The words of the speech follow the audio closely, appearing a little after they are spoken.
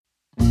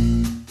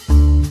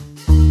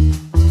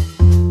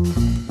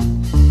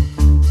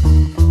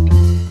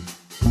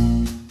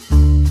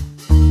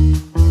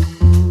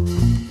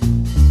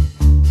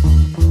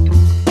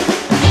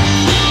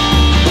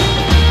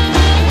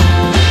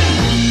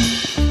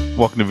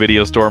Welcome to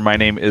Video Store. My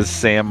name is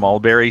Sam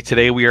Mulberry.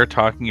 Today we are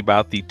talking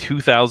about the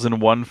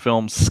 2001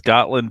 film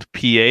Scotland,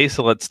 PA.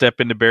 So let's step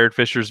into Barrett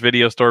Fisher's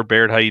Video Store.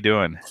 Barrett, how you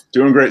doing?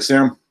 Doing great,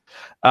 Sam.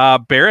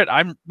 Barrett,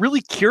 I'm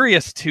really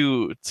curious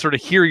to sort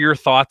of hear your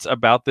thoughts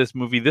about this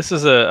movie. This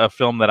is a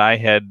film that I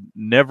had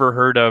never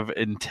heard of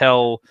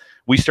until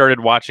we started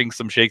watching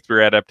some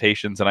Shakespeare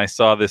adaptations, and I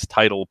saw this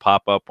title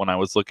pop up when I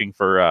was looking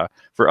for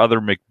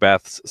other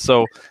Macbeths.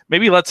 So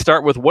maybe let's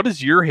start with, what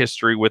is your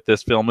history with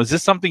this film? Is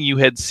this something you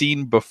had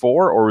seen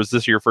before, or was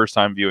this your first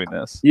time viewing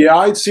this? Yeah,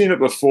 I'd seen it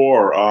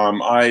before.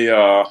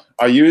 I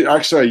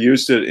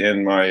used it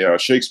in my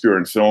Shakespeare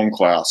and film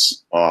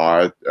class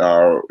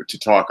to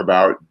talk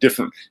about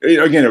different.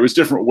 Again, it was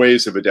different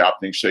ways of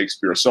adapting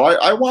Shakespeare. So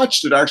I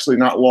watched it actually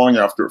not long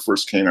after it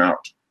first came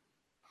out.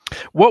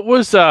 What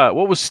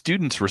was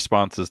students'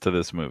 responses to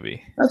this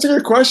movie? That's a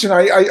good question.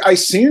 I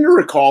seem to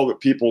recall that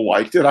people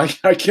liked it.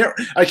 I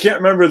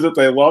can't remember that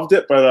they loved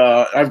it,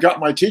 but I've got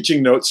my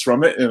teaching notes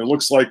from it, and it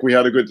looks like we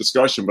had a good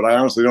discussion. But I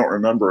honestly don't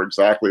remember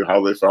exactly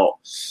how they felt.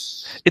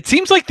 It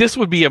seems like this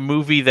would be a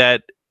movie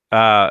that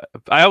I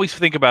always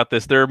think about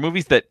this. There are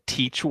movies that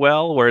teach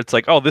well, where it's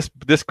like, oh,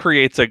 this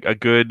creates a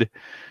good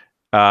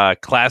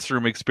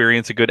classroom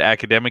experience, a good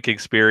academic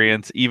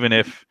experience, even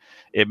if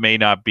it may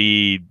not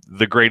be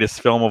the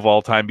greatest film of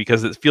all time,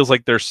 because it feels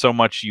like there's so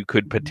much you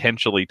could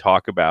potentially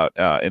talk about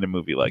in a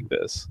movie like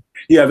this.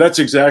 Yeah, that's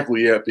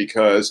exactly it.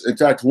 Because, in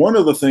fact, one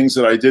of the things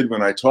that I did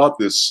when I taught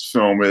this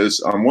film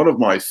is one of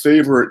my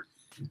favorite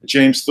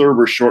James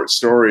Thurber short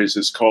stories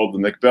is called The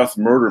Macbeth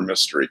Murder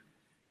Mystery,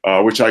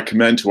 which I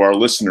commend to our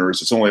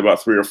listeners. It's only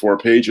about 3 or 4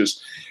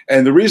 pages.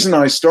 And the reason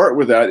I start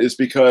with that is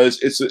because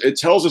it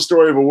tells a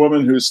story of a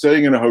woman who's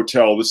staying in a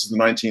hotel. This is the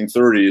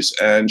 1930s,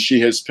 and she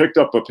has picked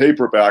up a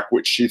paperback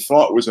which she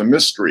thought was a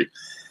mystery.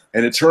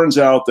 And it turns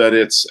out that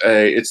it's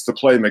the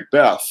play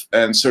Macbeth.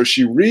 And so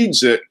she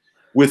reads it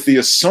with the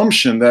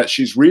assumption that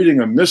she's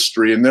reading a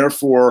mystery, and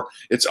therefore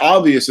it's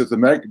obvious that the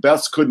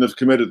Macbeths couldn't have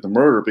committed the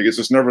murder because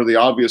it's never the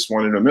obvious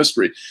one in a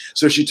mystery.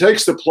 So she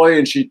takes the play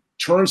and she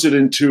turns it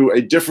into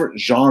a different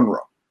genre.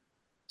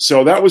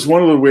 So that was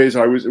one of the ways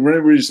I was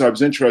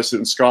interested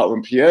in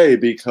Scotland, PA,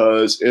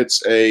 because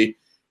it's a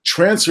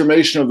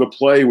transformation of the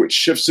play which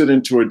shifts it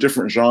into a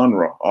different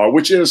genre,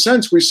 which in a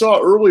sense we saw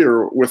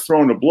earlier with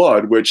Throne of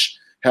Blood, which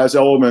has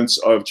elements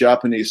of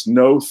Japanese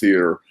no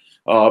theater.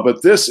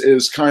 But this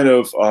is kind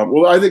of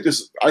I think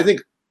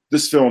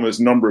this film is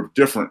a number of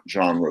different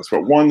genres,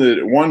 but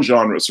one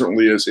genre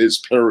certainly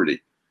is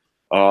parody,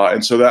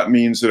 and so that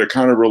means that it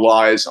kind of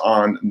relies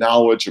on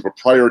knowledge of a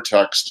prior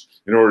text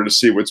in order to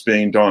see what's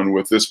being done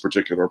with this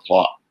particular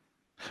plot.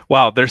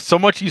 Wow, there's so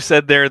much you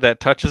said there that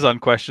touches on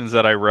questions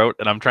that I wrote,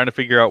 and I'm trying to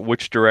figure out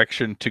which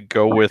direction to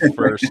go with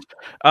first.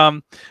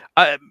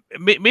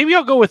 Maybe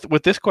I'll go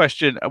with this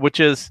question, which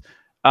is,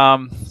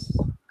 how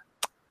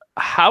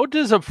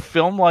does a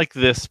film like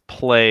this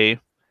play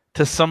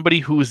to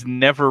somebody who's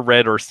never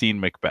read or seen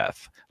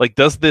Macbeth? Like,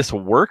 does this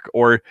work,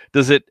 or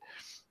does it?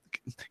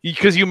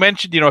 Because you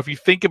mentioned, if you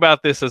think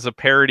about this as a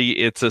parody,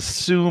 it's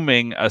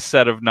assuming a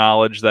set of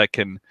knowledge that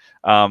can,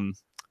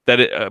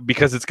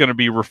 because it's going to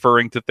be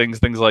referring to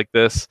things like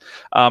this.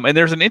 And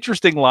there's an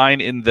interesting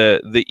line in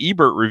the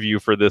Ebert review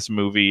for this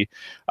movie.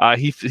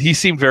 He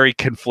seemed very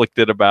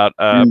conflicted about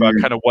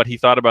kind of what he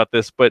thought about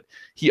this, but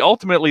he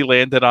ultimately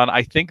landed on,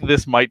 I think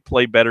this might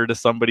play better to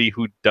somebody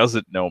who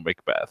doesn't know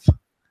Macbeth.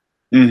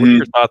 What are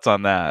your thoughts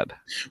on that?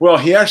 Well,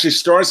 he actually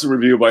starts the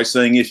review by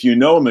saying, if you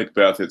know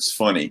Macbeth, it's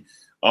funny.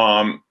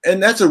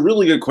 And that's a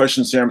really good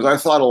question, Sam, because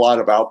I thought a lot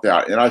about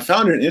that. And I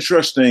found an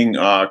interesting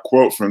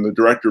quote from the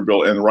director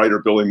and writer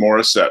Billy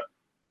Morissette.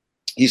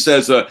 He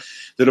says that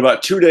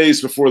about 2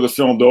 days before the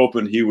film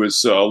opened, he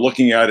was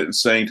looking at it and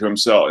said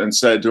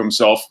to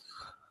himself,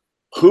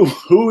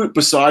 who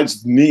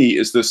besides me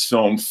is this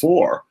film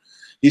for?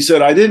 He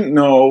said, I didn't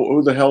know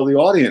who the hell the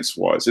audience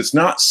was. It's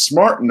not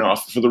smart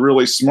enough for the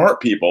really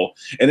smart people,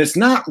 and it's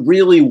not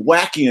really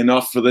wacky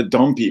enough for the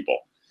dumb people.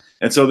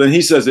 And so then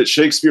he says it's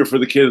Shakespeare for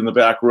the kid in the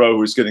back row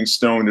who's getting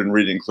stoned and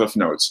reading Cliff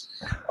Notes.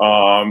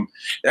 And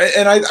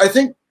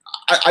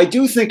I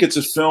do think it's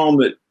a film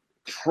that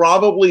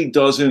probably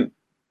doesn't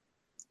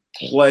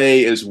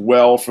play as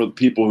well for the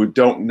people who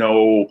don't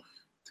know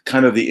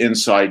kind of the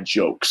inside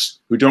jokes,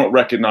 who don't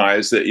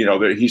recognize that,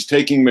 that he's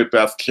taking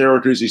Macbeth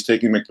characters, he's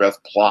taking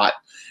Macbeth plot,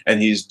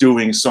 and he's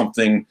doing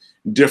something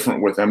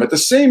different with them. At the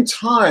same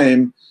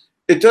time,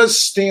 it does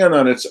stand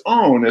on its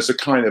own as a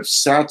kind of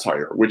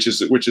satire, which is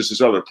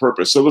his other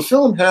purpose. So the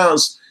film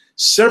has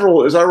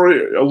several, as I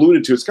already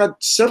alluded to, it's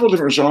got several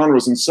different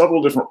genres and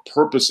several different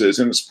purposes,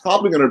 and it's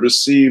probably going to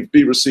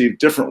be received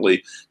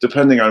differently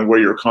depending on where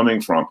you're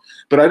coming from.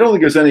 But I don't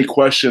think there's any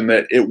question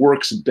that it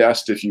works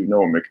best if you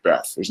know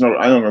Macbeth.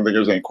 I don't think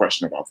there's any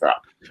question about that.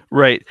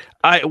 Right.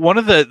 One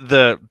of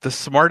the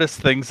smartest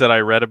things that I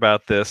read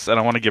about this, and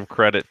I want to give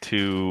credit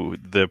to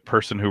the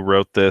person who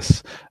wrote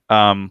this,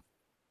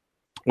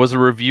 was a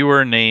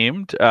reviewer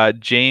named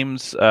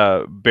James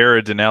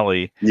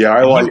Berardinelli. Yeah,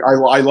 And he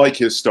I like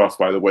his stuff,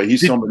 by the way.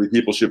 He's did, somebody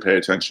people should pay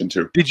attention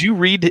to. did you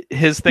read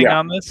his thing Yeah,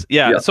 on this?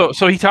 Yeah. yeah.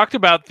 So he talked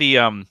about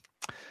the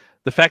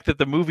fact that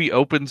the movie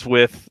opens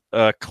with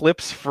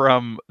clips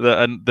from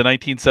the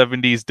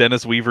 1970s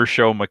Dennis Weaver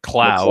show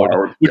McCloud,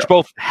 McCloud, which yeah.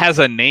 both has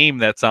a name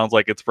that sounds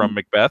like it's from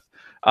Macbeth.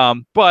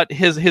 But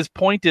his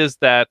point is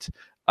that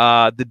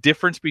the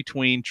difference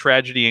between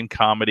tragedy and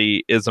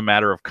comedy is a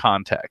matter of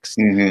context.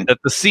 Mm-hmm. That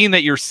the scene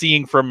that you're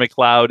seeing from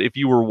McCloud, if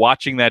you were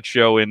watching that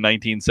show in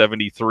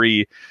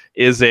 1973,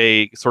 is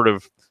a sort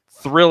of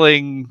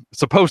thrilling,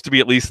 supposed to be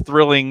at least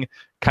thrilling,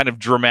 kind of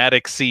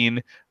dramatic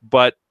scene,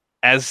 but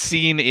as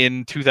seen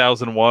in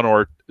 2001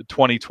 or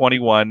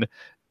 2021,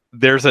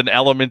 there's an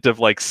element of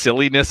like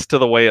silliness to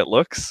the way it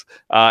looks,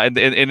 and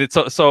it's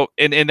so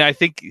and I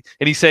think,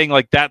 and he's saying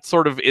like that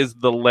sort of is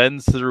the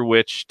lens through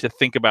which to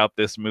think about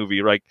this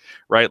movie, right?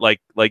 Like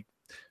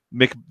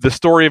the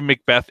story of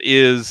Macbeth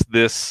is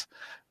this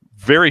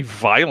very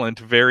violent,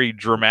 very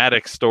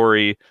dramatic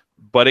story,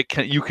 but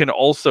you can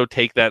also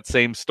take that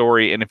same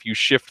story, and if you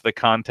shift the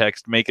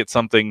context, make it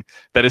something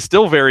that is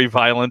still very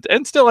violent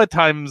and still at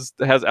times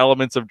has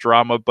elements of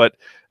drama, but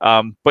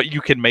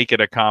you can make it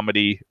a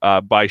comedy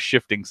by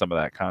shifting some of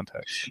that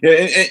context.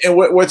 Yeah, and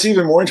what's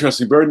even more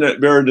interesting,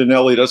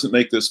 Berardinelli doesn't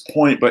make this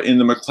point, but in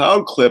the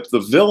McCloud clip, the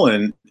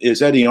villain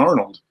is Eddie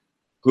Arnold,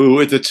 who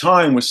at the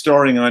time was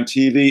starring on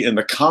TV in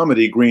the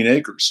comedy Green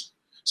Acres.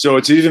 So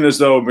it's even as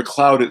though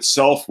McCloud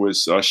itself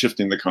was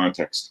shifting the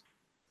context.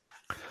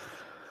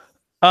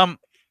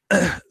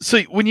 So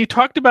when you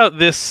talked about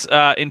this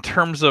in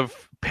terms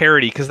of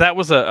parody, because that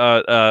was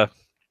a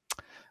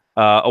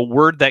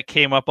word that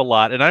came up a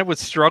lot, and I was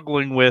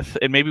struggling with,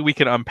 and maybe we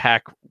can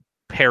unpack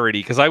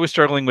parody, because I was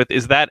struggling with,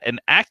 is that an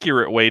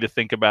accurate way to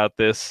think about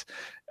this?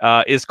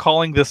 Is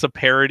calling this a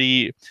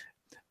parody?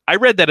 I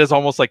read that as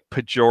almost like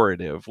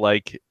pejorative,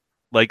 like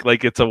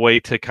it's a way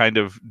to kind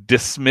of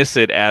dismiss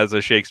it as a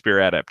Shakespeare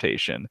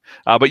adaptation.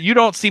 But you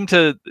don't seem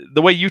to,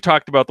 the way you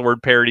talked about the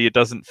word parody, it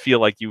doesn't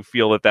feel like you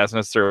feel that that's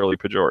necessarily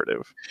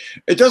pejorative.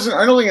 It doesn't,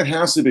 I don't think it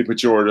has to be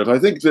pejorative. I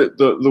think that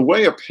the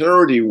way a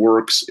parody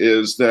works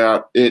is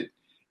that it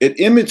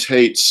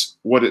imitates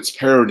what it's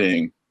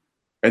parodying,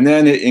 and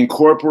then it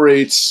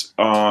incorporates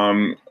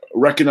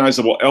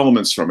recognizable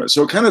elements from it.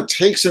 So it kind of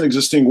takes an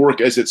existing work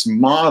as its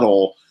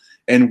model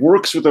and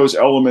works with those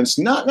elements,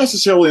 not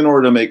necessarily in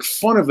order to make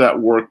fun of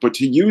that work, but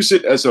to use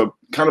it as a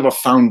kind of a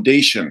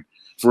foundation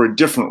for a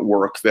different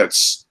work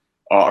that's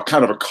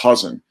kind of a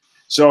cousin.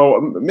 So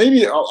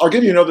maybe I'll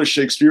give you another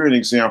Shakespearean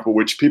example,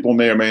 which people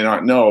may or may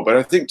not know, but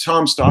I think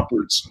Tom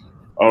Stoppard's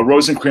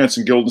Rosencrantz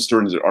and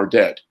Guildenstern Are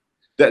Dead.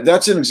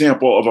 That's an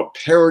example of a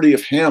parody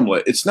of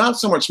Hamlet. It's not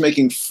so much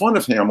making fun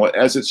of Hamlet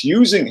as it's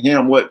using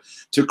Hamlet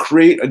to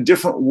create a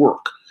different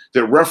work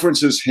that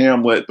references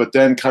Hamlet, but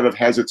then kind of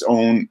has its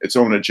own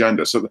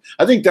agenda. So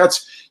I think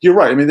you're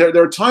right. I mean, there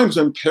are times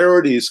when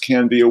parodies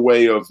can be a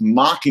way of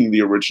mocking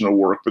the original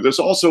work, but there's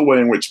also a way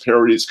in which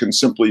parodies can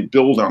simply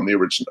build on the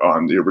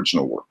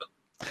original work.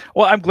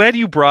 Well, I'm glad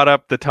you brought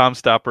up the Tom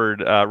Stoppard,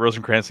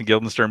 Rosencrantz and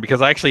Guildenstern,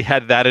 because I actually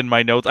had that in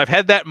my notes. I've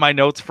had that in my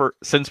notes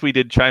since we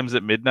did Chimes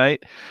at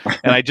Midnight,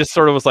 and I just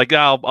sort of was like,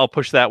 I'll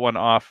push that one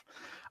off,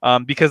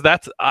 because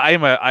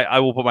I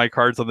will put my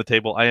cards on the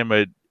table. I am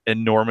an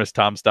enormous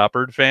Tom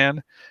Stoppard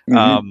fan.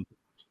 Mm-hmm.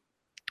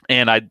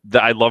 And I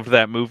loved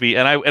that movie.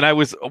 And I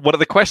was, one of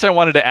the questions I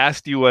wanted to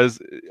ask you was,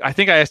 I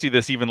think I asked you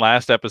this even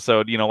last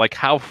episode, like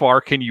how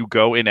far can you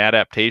go in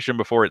adaptation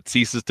before it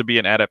ceases to be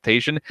an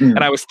adaptation? Mm.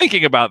 And I was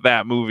thinking about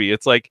that movie.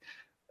 It's like,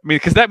 I mean,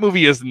 because that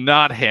movie is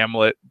not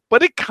Hamlet,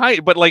 but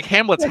like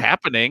Hamlet's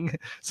happening.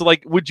 So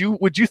like, would you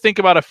think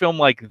about a film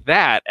like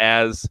that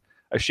as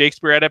a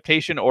Shakespeare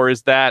adaptation, or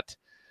is that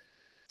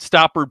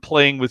Stoppard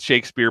playing with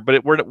Shakespeare,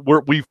 but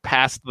we've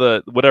passed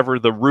whatever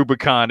the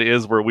Rubicon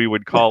is where we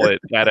would call it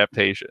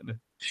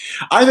adaptation?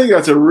 I think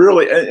that's a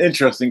really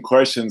interesting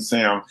question,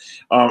 Sam.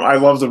 I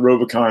love the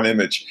Rubicon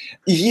image.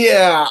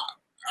 Yeah.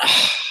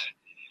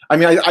 I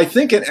mean, I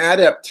think an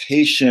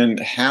adaptation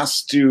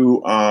has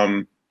to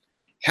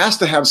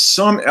have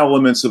some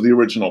elements of the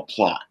original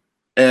plot.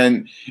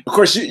 And of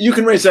course, you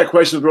can raise that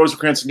question with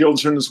Rosencrantz and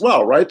Guildenstern as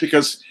well, right?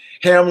 Because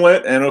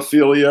Hamlet and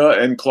Ophelia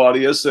and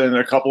Claudius and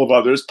a couple of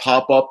others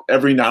pop up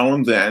every now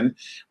and then.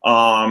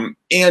 And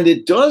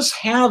it does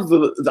have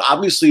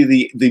obviously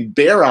the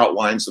bare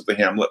outlines of the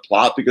Hamlet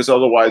plot, because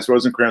otherwise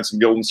Rosencrantz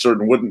and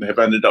Guildenstern wouldn't have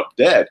ended up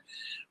dead.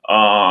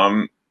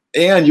 And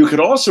you could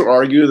also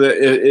argue that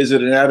is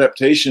it an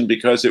adaptation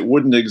because it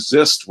wouldn't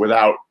exist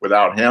without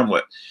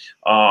Hamlet.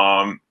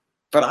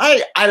 But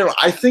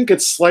I think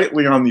it's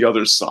slightly on the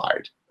other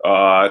side.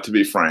 To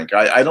be frank,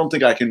 I don't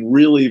think I can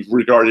really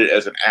regard it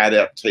as an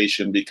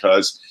adaptation,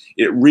 because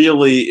it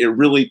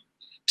really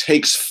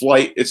takes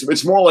flight.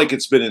 It's more like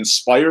it's been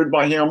inspired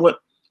by Hamlet,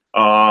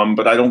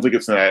 but I don't think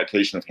it's an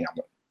adaptation of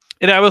Hamlet.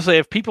 And I will say,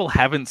 if people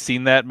haven't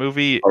seen that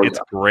movie, it's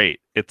great.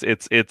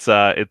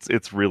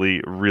 It's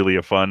really, really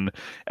a fun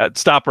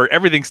Stoppard.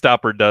 Everything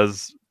Stoppard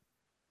does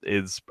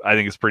I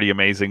think is pretty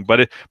amazing.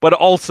 But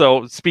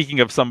also, speaking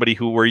of somebody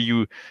where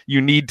you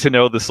need to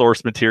know the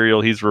source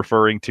material he's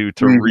referring to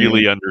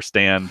really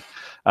understand.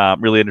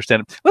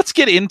 Let's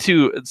get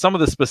into some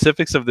of the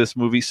specifics of this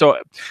movie. So,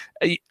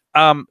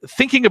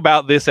 thinking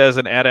about this as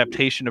an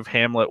adaptation of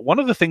Hamlet, one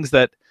of the things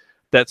that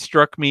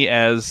struck me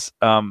as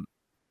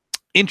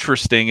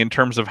interesting in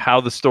terms of how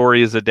the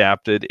story is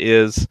adapted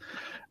is,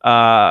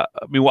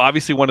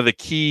 obviously one of the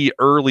key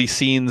early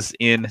scenes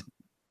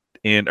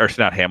or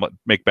not Hamlet,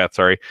 Macbeth.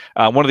 Sorry,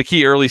 one of the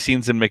key early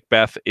scenes in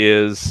Macbeth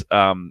is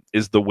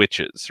the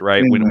witches,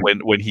 right?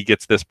 When he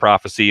gets this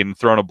prophecy in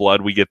Throne of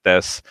Blood, we get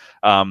this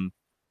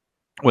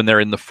when they're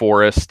in the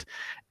forest.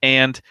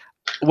 And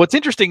what's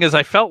interesting is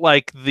I felt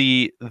like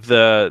the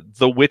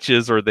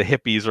witches or the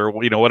hippies or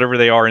whatever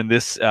they are in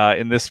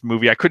this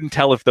movie, I couldn't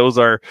tell if those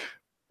are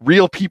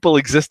real people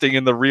existing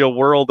in the real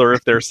world or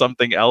if there's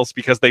something else,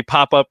 because they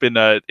pop up in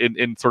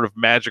sort of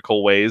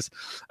magical ways.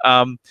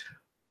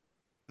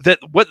 That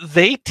what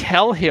they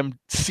tell him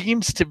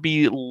seems to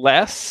be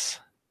less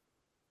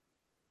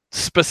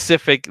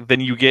specific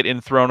than you get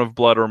in Throne of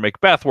Blood or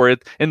Macbeth, where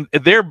in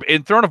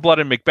Throne of Blood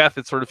and Macbeth,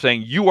 it's sort of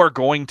saying you are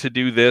going to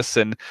do this,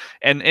 and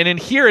in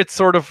here it's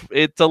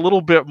a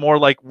little bit more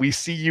like, we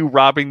see you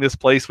robbing this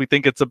place, we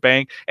think it's a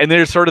bank, and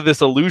there's sort of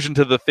this allusion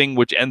to the thing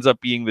which ends up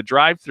being the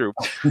drive-through.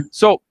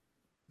 So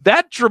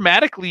that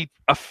dramatically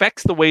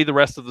affects the way you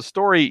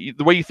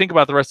think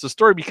about the rest of the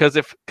story, because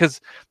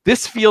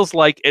this feels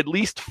like, at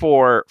least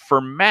for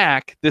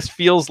Mac, this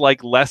feels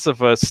like less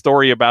of a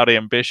story about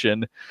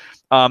ambition.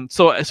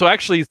 So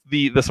actually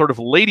the sort of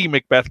Lady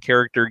Macbeth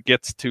character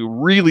gets to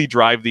really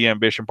drive the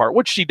ambition part,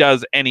 which she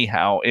does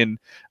anyhow in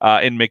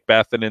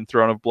Macbeth and in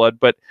Throne of Blood.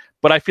 But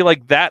I feel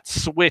like that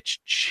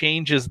switch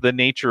changes the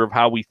nature of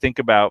how we think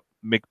about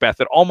Macbeth.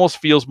 It almost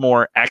feels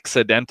more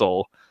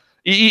accidental.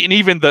 And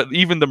even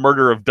the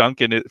murder of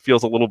Duncan, it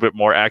feels a little bit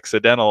more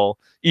accidental,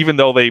 even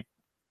though they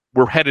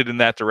were headed in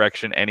that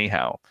direction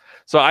anyhow.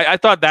 So I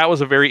thought that was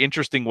a very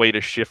interesting way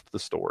to shift the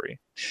story.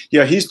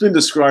 Yeah, he's been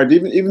described,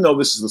 even though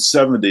this is the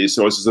 70s,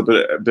 so this is a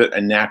bit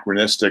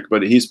anachronistic,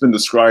 but he's been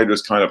described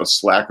as kind of a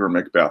slacker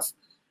Macbeth.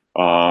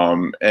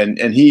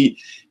 And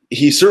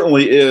he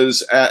certainly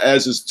is,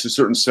 as is to a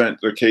certain extent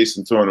the case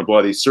in Throne of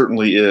Blood, he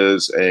certainly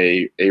is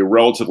a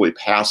relatively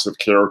passive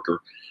character.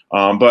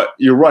 But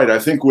you're right. I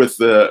think with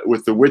the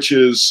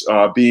witches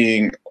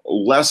being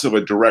less of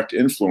a direct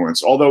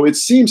influence, although it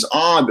seems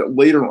odd that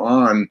later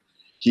on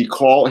he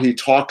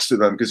talks to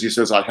them, because he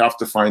says, I have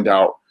to find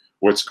out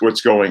what's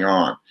going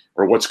on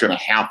or what's going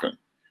to happen.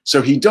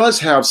 So he does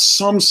have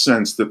some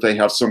sense that they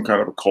have some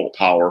kind of occult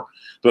power,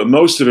 but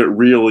most of it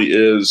really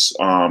is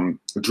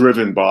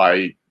driven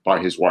by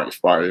his wife,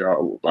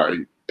 by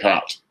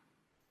Pat.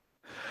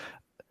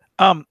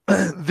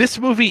 This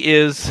movie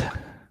is.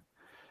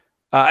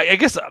 I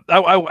guess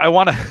I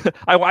want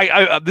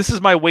to. This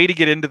is my way to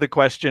get into the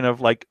question of,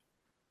 like,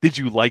 did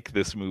you like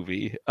this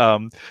movie?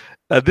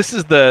 This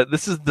is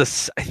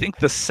I think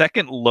the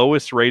second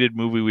lowest rated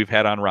movie we've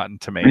had on Rotten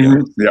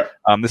Tomatoes. Mm-hmm.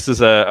 Yeah. This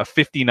is a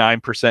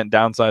 59%.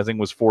 Downsizing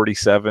was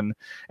 47,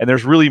 and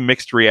there's really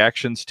mixed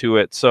reactions to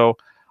it. So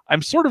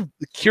I'm sort of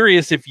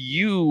curious if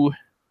you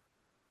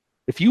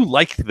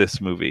liked this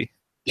movie.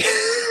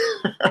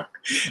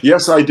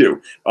 Yes, I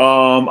do.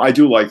 I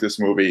do like this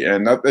movie,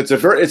 and it's a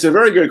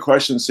very good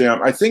question,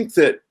 Sam. I think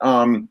that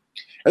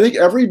I think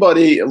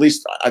everybody, at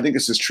least I think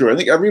this is true, I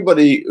think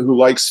everybody who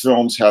likes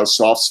films has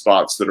soft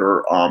spots that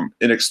are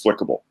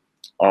inexplicable.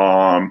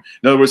 In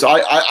other words,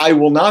 I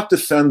will not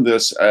defend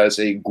this as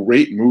a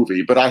great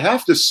movie, but I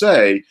have to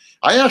say,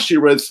 I actually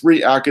read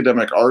 3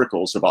 academic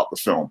articles about the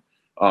film,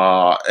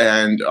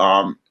 and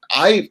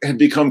I had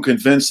become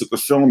convinced that the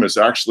film is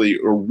actually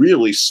a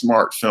really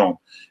smart film.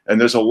 And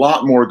there's a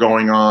lot more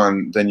going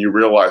on than you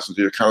realize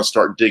until you kind of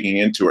start digging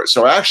into it.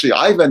 So actually,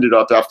 I've ended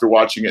up, after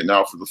watching it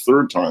now for the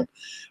 3rd time,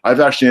 I've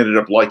actually ended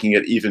up liking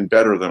it even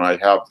better than I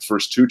have the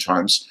first 2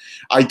 times.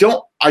 I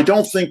don't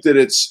think that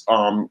it's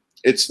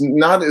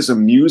not as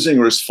amusing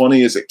or as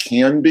funny as it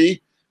can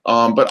be,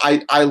 but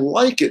I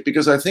like it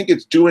because I think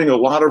it's doing a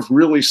lot of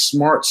really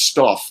smart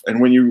stuff. And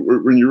when you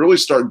really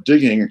start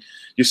digging,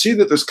 you see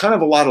that there's kind of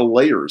a lot of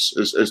layers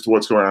as to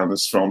what's going on in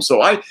this film. So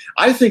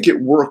I think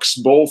it works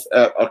both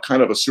at a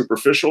kind of a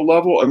superficial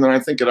level, and then I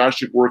think it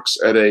actually works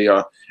at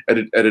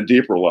a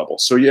deeper level.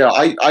 So yeah,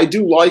 I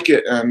do like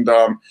it, and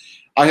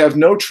I have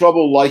no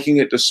trouble liking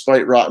it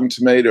despite Rotten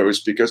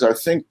Tomatoes, because I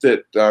think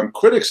that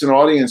critics and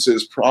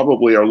audiences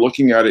probably are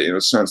looking at it in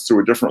a sense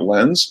through a different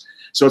lens.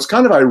 So it's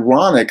kind of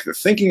ironic that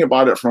thinking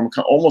about it from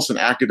almost an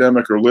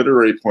academic or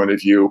literary point of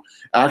view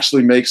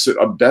actually makes it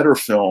a better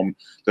film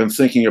than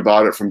thinking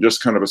about it from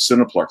just kind of a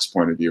Cineplex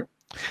point of view.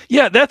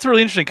 Yeah, that's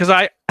really interesting, because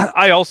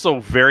I also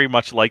very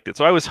much liked it.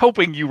 So I was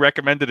hoping you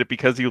recommended it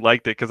because you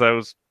liked it,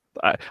 because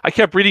I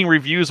kept reading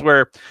reviews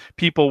where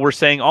people were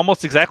saying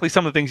almost exactly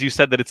some of the things you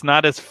said, that it's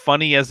not as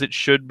funny as it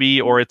should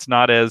be, or it's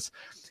not as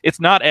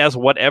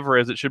whatever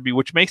as it should be,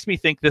 which makes me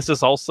think this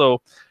is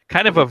also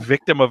kind of a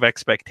victim of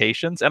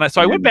expectations. And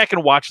so I went back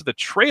and watched the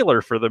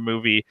trailer for the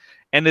movie,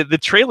 and the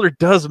trailer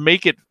does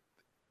make it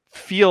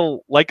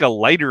feel like a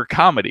lighter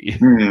comedy.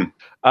 Mhm.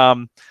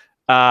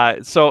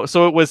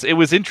 So it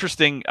was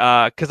interesting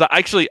because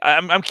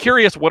I'm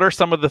curious, what are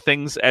some of the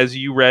things, as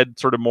you read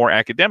sort of more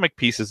academic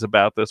pieces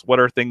about this, what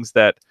are things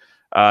that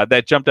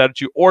that jumped out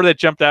at you, or that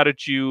jumped out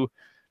at you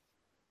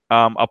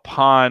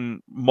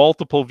upon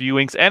multiple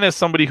viewings, and as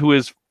somebody who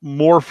is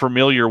more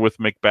familiar with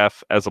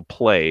Macbeth as a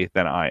play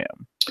than I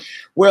am?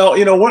 Well,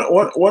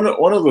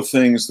 one of the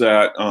things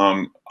that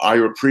I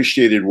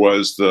appreciated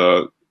was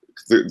the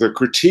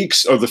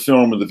critiques of the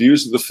film, or the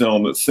views of the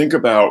film, that think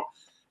about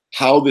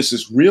how this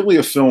is really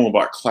a film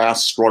about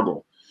class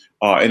struggle.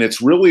 And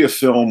it's really a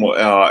film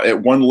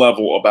at one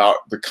level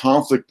about the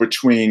conflict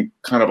between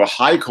kind of a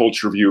high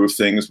culture view of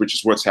things, which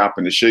is what's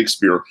happened to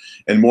Shakespeare,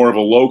 and more of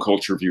a low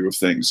culture view of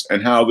things,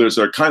 and how there's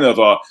a kind of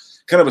a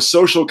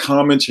social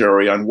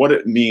commentary on what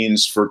it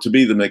means to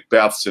be the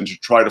Macbeths and to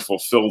try to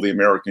fulfill the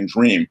American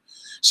dream.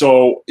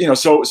 So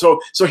here's one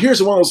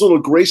of those little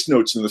grace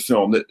notes in the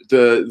film, that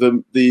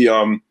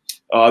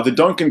the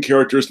Duncan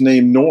character is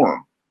named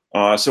Norm.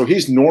 So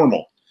he's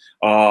normal.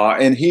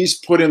 And he's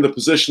put in the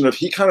position of,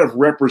 he kind of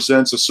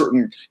represents a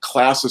certain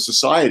class of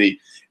society,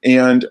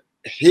 and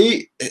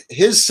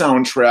his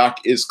soundtrack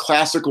is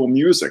classical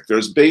music.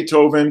 There's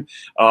Beethoven,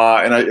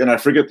 and I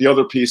forget the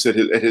other piece at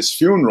his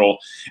funeral,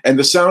 and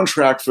the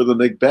soundtrack for the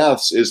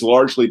Macbeths is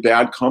largely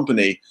Bad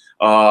Company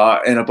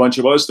and a bunch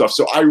of other stuff.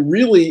 So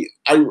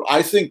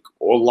I think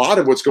a lot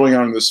of what's going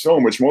on in this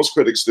film, which most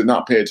critics did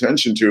not pay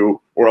attention to,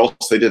 or else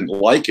they didn't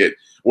like it,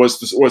 was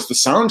the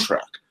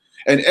soundtrack.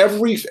 And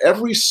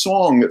every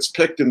song that's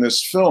picked in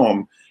this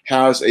film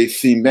has a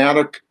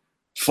thematic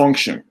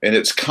function, and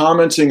it's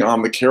commenting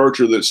on the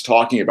character that it's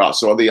talking about.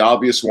 So the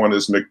obvious one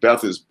is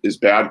Macbeth is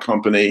Bad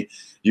Company.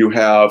 You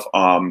have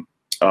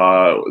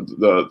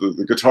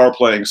the guitar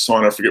playing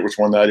son, I forget which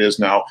one that is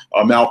now,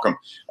 Malcolm.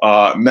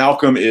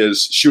 Malcolm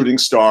is Shooting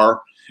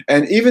Star.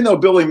 And even though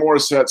Billy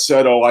Morissette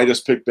said, "Oh, I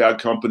just picked Bad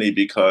Company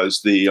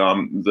because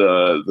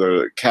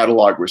the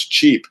catalog was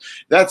cheap,"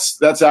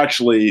 that's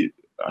actually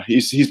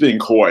he's being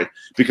coy,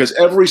 because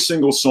every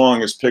single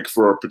song is picked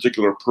for a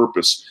particular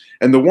purpose.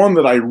 And the one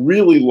that I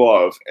really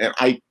love, and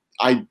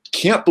I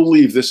can't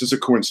believe this is a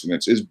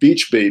coincidence, is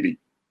Beach Baby.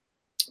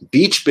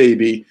 Beach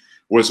Baby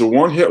was a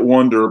one-hit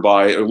wonder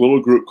by a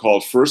little group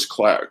called First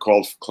Class.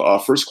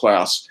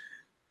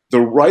 The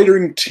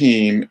writing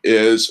team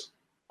is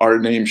our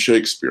name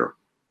Shakespeare.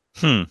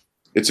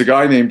 It's a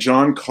guy named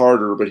John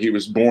Carter, but he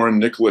was born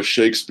Nicholas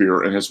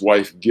Shakespeare, and his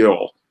wife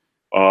Gill.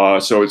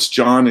 So it's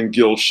John and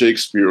Gill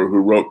Shakespeare who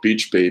wrote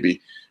Beach Baby.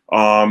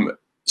 And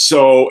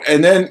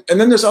then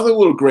there's other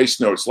little grace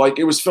notes, like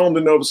it was filmed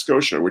in Nova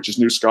Scotia, which is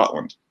New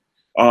Scotland.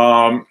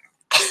 So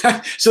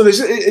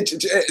there's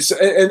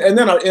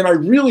I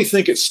really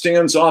think it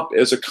stands up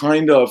as a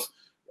kind of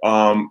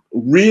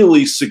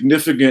really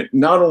significant,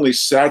 not only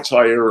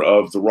satire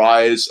of the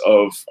rise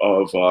of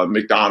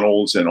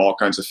McDonald's and all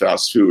kinds of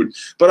fast food,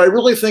 but I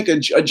really think a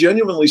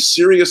genuinely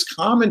serious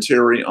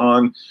commentary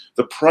on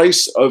the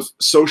price of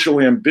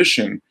social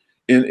ambition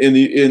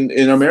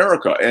in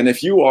America. And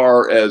if you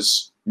are,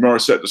 as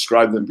Morissette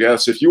described them,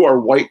 yes, if you are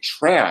white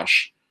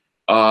trash,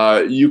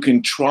 you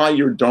can try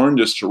your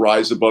darndest to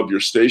rise above your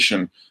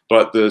station,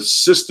 but the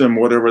system,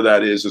 whatever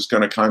that is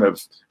going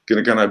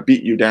to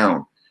beat you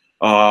down.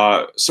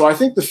 So I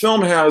think the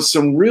film has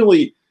some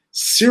really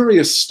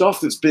serious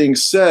stuff that's being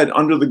said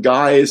under the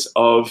guise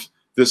of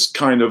this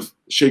kind of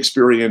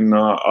Shakespearean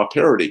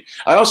parody.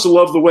 I also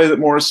love the way that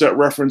Morissette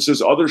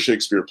references other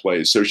Shakespeare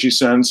plays. So she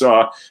sends,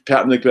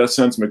 Pat Macbeth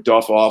sends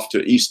Macduff off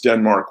to East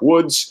Denmark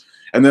Woods.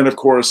 And then, of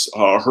course,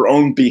 her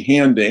own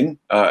behanding,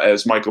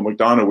 as Michael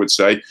McDonough would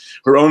say,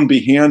 her own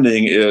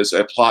behanding is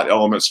a plot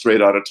element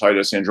straight out of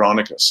Titus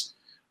Andronicus.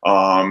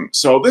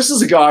 So this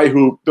is a guy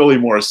Billy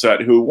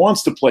Morissette, who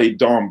wants to play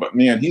dumb, but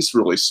man, he's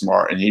really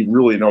smart, and he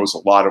really knows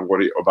a lot of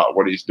about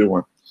what he's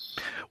doing.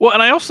 Well,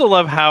 and I also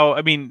love how,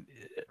 I mean,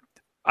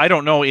 I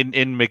don't know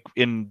in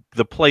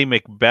the play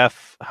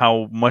Macbeth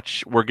how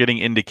much we're getting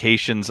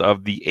indications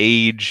of the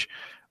age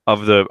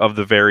of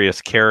the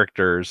various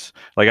characters.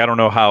 Like, I don't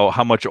know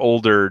how much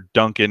older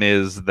Duncan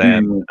is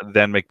than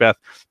Macbeth,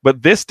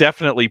 but this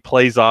definitely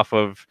plays off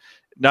of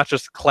not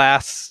just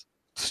class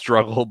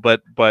struggle,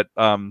 but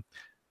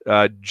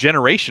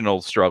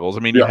generational struggles. I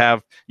mean, you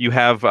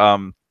have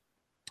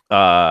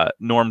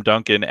Norm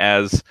Duncan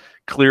as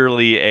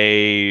clearly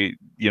a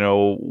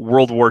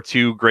World War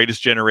II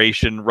greatest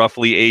generation,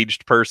 roughly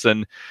aged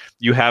person.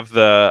 You have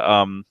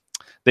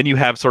then you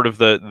have sort of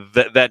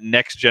that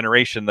next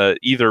generation, the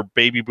either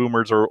baby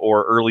boomers or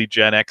early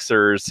Gen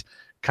Xers,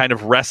 kind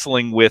of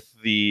wrestling with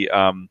their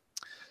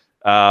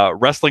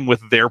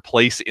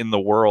place in the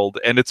world.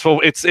 And it's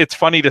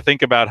funny to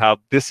think about how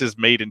this is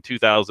made in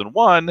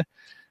 2001,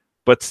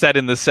 but set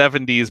in the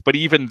 70s. But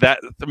even that,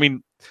 I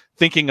mean,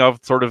 thinking of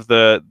sort of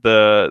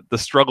the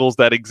struggles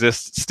that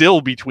exist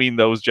still between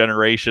those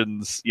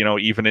generations,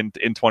 even in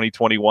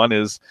 2021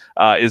 is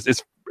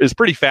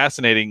pretty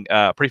fascinating.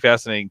 Pretty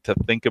fascinating to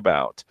think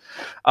about.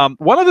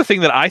 One other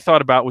thing that I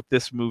thought about with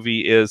this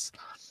movie is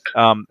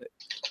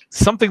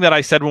something that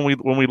I said when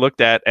we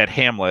looked at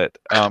Hamlet,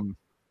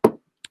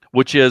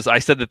 which is I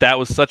said that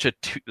was such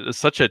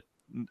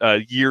a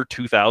year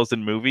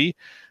 2000 movie.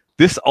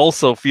 This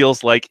also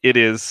feels like it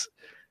is,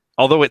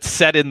 although it's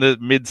set in the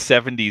mid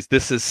 70s.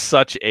 This is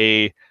such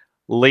a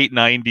late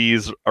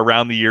 90s,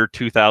 around the year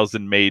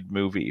 2000 made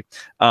movie.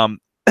 And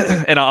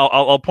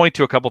I'll point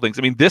to a couple things.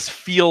 I mean, this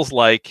feels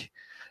like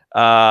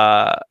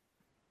a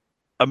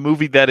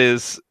movie that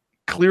is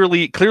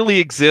clearly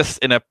exists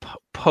in a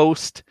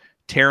post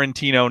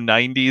Tarantino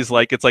 90s.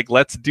 Like, it's like,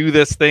 let's do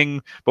this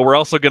thing, but we're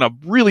also going to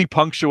really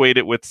punctuate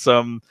it with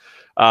some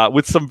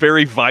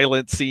very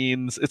violent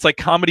scenes. It's like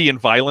comedy and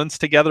violence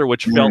together,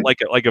 which felt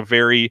like a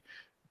very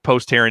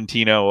post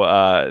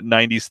Tarantino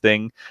 90s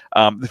thing.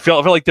 It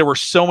felt like there were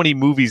so many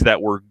movies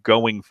that were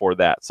going for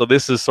that. So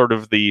this is sort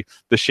of the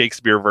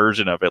Shakespeare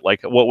version of it.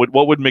 Like, what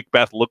would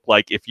Macbeth look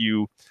like if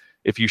you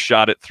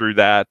shot it through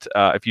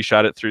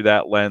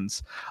that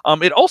lens?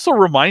 It also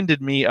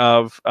reminded me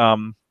of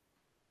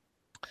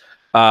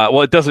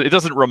well, it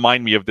doesn't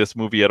remind me of this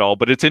movie at all,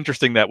 but it's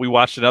interesting that we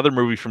watched another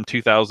movie from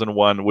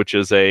 2001, which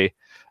is a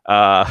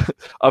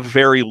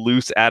very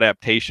loose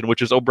adaptation,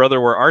 which is "Oh Brother,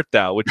 Where Art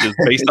Thou," which is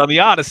based on the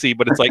Odyssey,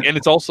 but it's like, and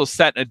it's also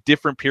set in a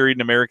different period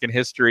in American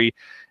history,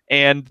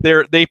 and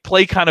they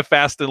play kind of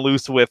fast and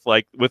loose with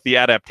the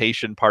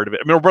adaptation part of it.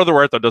 I mean, "Oh Brother,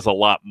 Where Art Thou" does a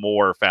lot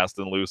more fast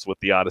and loose with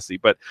the Odyssey,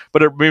 but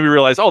it made me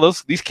realize,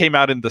 these came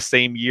out in the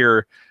same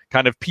year,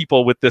 kind of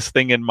people with this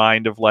thing in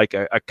mind of like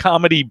a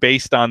comedy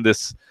based on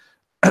this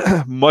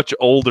much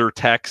older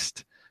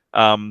text,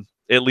 at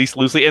least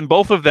loosely, and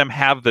both of them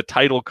have the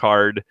title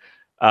card,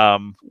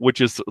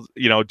 which is,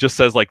 just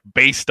says like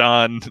based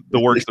on the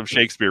works of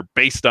Shakespeare,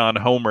 based on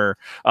Homer.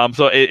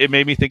 So it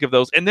made me think of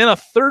those. And then a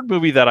third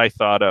movie that I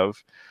thought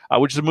of,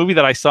 which is a movie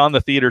that I saw in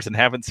the theaters and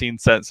haven't seen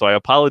since. So I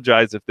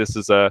apologize if this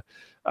is a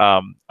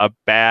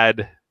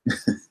bad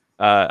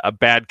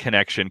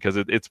connection, because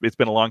it's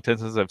been a long time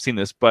since I've seen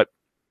this, but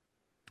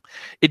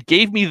it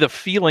gave me the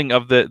feeling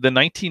of the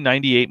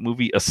 1998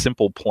 movie A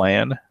Simple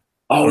Plan.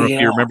 Oh, if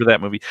you remember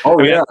that movie.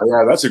 Oh, yeah,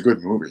 that's a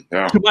good movie.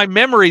 Yeah. To my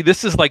memory,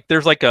 this is like,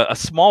 there's like a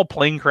small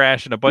plane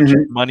crash and a bunch of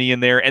money in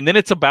there, and then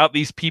it's about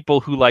these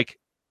people who like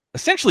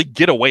essentially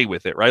get away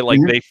with it, right? Like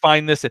they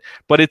find this,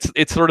 but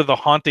it's sort of the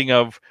haunting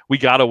of, we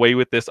got away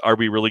with this. Are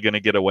we really going to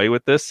get away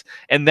with this?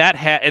 And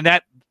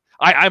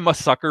I'm a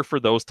sucker for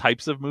those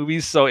types of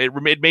movies, so it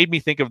made me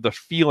think of the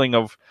feeling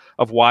of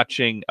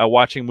watching a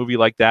movie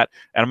like that.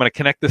 And I'm going to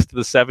connect this to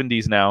the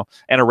 70s now,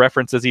 and a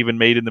reference is even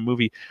made in the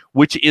movie,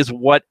 which is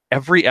what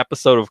every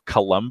episode of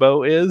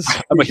Columbo is.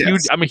 I'm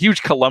a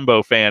huge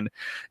Columbo fan,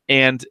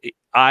 and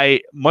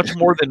I, much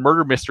more than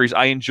murder mysteries,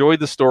 I enjoy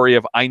the story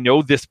of, I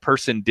know this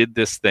person did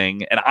this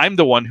thing, and I'm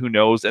the one who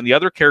knows, and the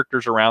other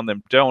characters around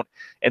them don't.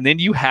 And then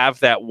you have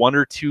that one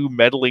or two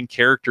meddling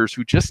characters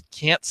who just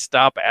can't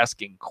stop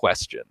asking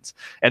questions.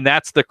 And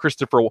that's the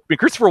Christopher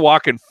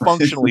Walken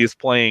functionally is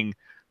playing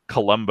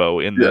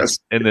Columbo in this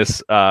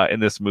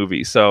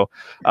movie. So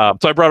I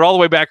brought it all the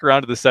way back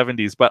around to the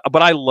 70s, but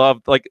I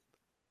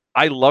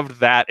loved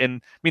that.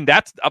 And I mean,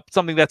 that's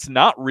something that's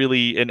not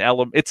really an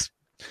element. It's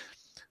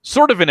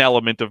sort of an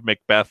element of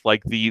Macbeth,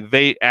 like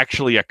they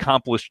actually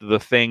accomplished the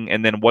thing,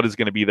 and then what is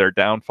going to be their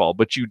downfall.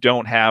 But you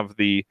don't have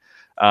the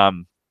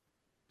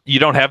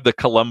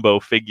Columbo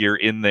figure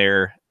in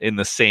there in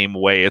the same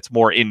way. It's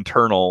more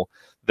internal,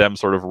 them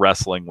sort of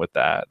wrestling with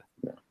that.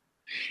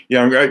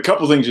 Yeah, a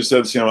couple of things you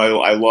said,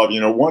 I love.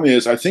 One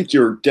is, I think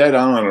you're dead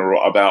on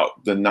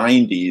about the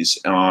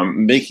 90s,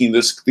 making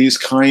these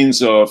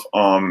kinds of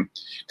kind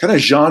of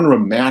genre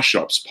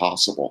mashups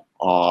possible.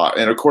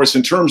 And of course,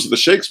 in terms of the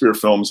Shakespeare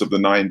films of the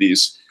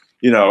 90s,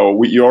 you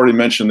already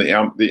mentioned the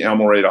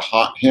Almereyda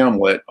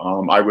Hamlet.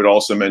 I would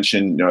also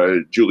mention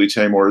Julie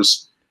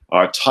Taymor's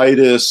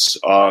Titus,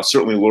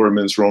 certainly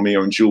Luhrmann's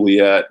Romeo and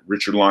Juliet,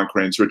 Richard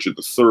Loncrane's Richard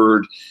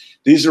III.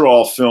 These are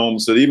all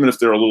films that, even if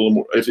they're a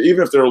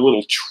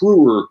little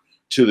truer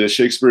to the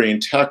Shakespearean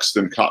text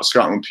than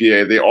Scotland,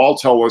 PA, they all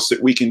tell us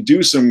that we can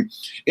do some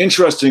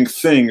interesting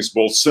things,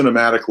 both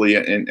cinematically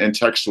and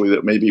textually,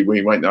 that maybe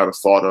we might not have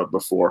thought of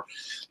before.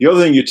 The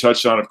other thing you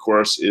touched on, of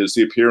course, is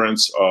the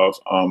appearance of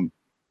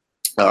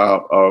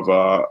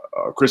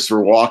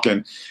Christopher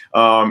Walken,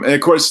 and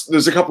of course,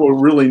 there's a couple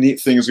of really neat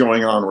things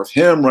going on with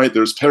him. Right,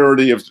 there's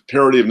parody of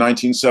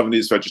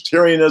 1970s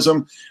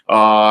vegetarianism,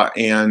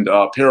 and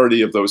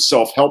parody of those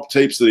self-help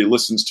tapes that he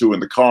listens to in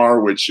the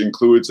car, which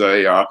includes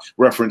a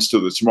reference to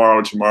the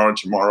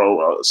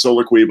Tomorrow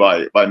soliloquy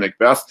by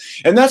Macbeth.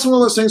 And that's one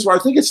of those things where I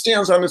think it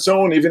stands on its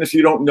own, even if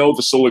you don't know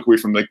the soliloquy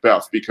from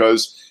Macbeth,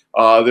 because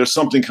there's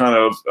something kind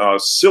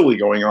of silly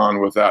going on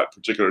with that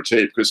particular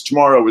tape, because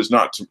tomorrow is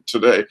not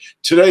today.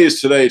 Today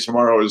is today.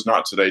 Tomorrow is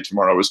not today.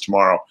 Tomorrow is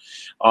tomorrow.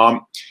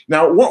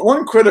 Now,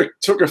 one critic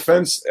took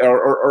offense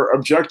or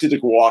objected to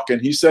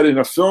Walken. He said, in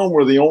a film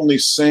where the only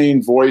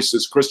sane voice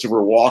is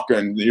Christopher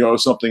Walken,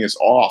 something is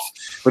off.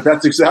 But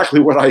that's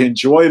exactly what I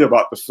enjoyed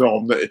about the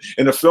film.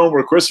 In a film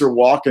where Christopher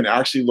Walken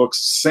actually looks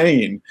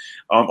sane,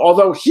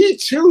 although he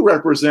too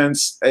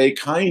represents a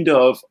kind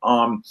of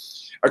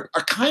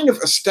a kind of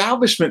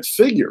establishment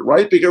figure,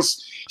 right?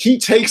 Because he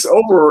takes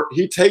over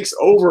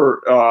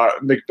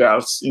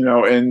Macbeth's,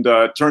 and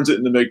turns it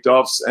into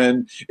Macduff's,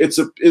 and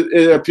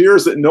it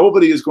appears that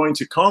nobody is going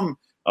to come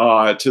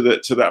to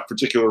that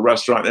particular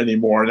restaurant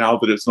anymore now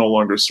that it's no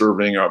longer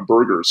serving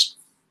burgers.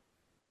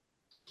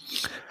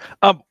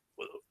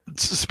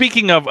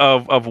 Speaking of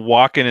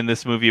Walken in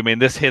this movie, I mean,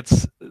 this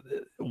hits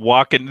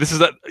Walken. This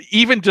is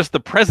even just the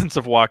presence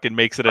of Walken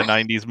makes it a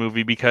 90s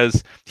movie,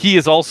 because he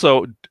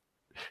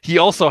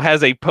also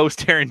has a post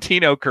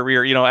Tarantino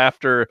career.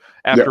 After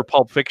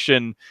Pulp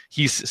Fiction,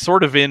 he's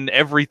sort of in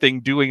everything,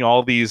 doing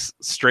all these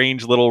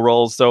strange little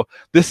roles. So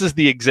this is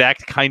the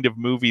exact kind of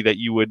movie that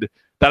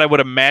I would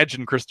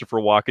imagine Christopher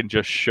Walken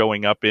just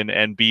showing up in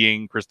and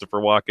being Christopher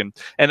Walken.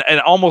 And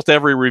almost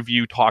every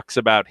review talks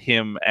about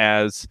him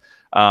as,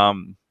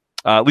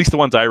 at least the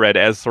ones I read,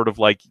 as sort of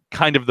like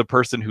kind of the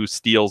person who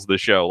steals the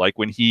show. Like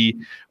when he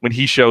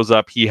shows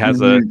up, he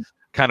has a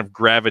kind of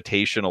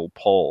gravitational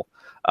pull.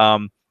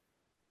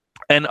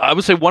 And I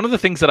would say one of the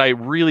things that I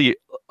really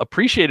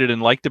appreciated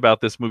and liked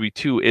about this movie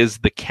too is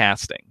the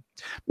casting,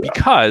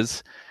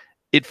 because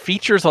it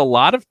features a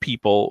lot of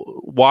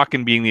people,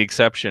 Walken being the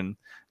exception,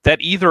 that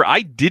either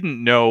I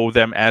didn't know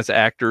them as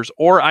actors,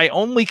 or I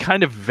only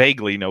kind of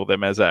vaguely know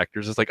them as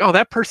actors. It's like, oh,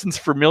 that person's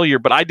familiar,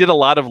 but I did a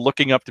lot of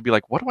looking up to be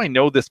like, what do I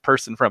know this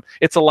person from?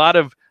 It's a lot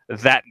of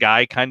that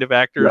guy kind of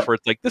actors where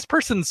it's like, this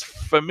person's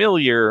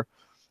familiar,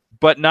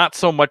 but not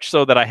so much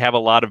so that I have a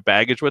lot of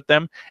baggage with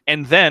them.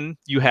 And then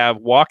you have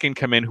Walken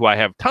come in, who I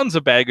have tons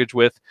of baggage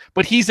with,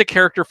 but he's a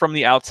character from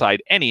the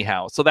outside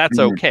anyhow. So that's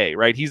okay,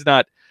 right?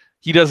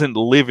 He doesn't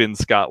live in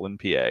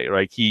Scotland, PA,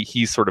 right?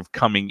 He's sort of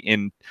coming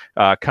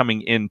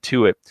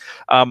into it.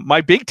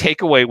 My big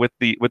takeaway with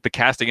the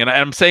casting, and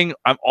I'm saying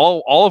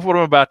all of what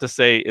I'm about to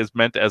say is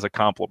meant as a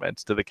compliment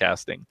to the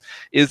casting,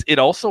 is it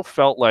also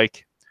felt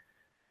like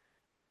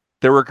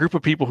there were a group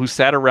of people who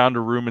sat around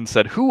a room and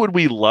said, who would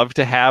we love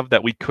to have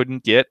that we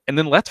couldn't get? And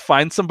then let's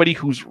find somebody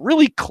who's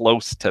really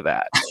close to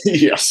that.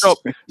 Yes.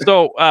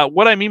 So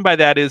what I mean by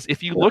that is,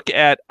 if you look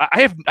at,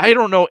 I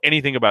don't know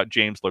anything about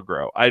James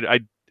LeGros.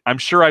 I'm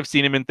sure I've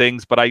seen him in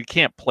things, but I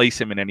can't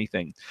place him in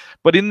anything.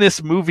 But in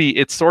this movie,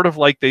 it's sort of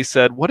like they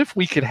said, what if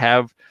we could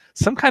have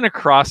some kind of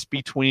cross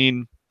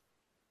between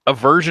a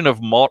version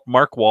of Mark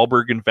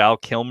Wahlberg and Val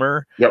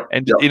Kilmer?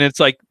 And it's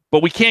like,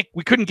 but we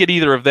couldn't get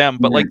either of them.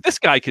 But like, this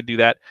guy could do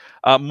that.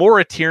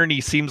 Maura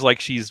Tierney seems like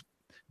she's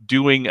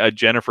doing a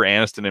Jennifer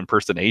Aniston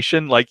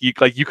impersonation.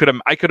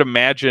 I could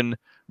imagine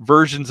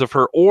versions of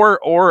her,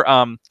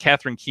 or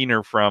Catherine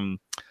Keener from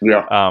Being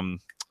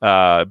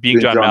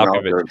John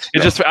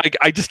Malkovich.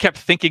 I just kept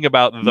thinking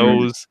about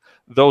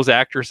those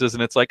actresses,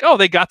 and it's like, oh,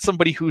 they got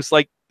somebody who's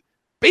like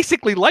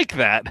basically like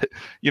that,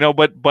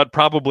 but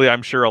probably,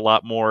 I'm sure, a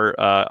lot more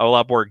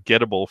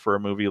gettable for a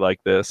movie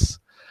like this.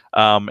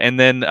 And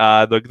then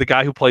the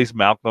guy who plays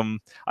Malcolm,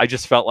 I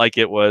just felt like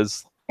it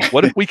was,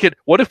 what if we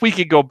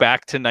could go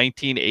back to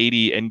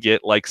 1980 and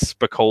get like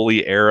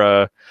Spicoli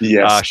era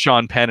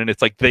Sean Penn, and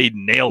it's like they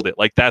nailed it.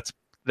 Like that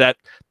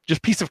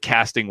just piece of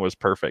casting was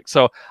perfect.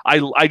 So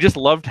I just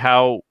loved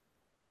how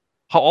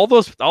all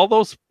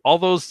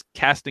those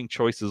casting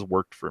choices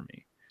worked for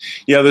me.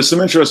 Yeah, there's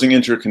some interesting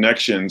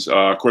interconnections.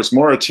 Of course,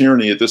 Maura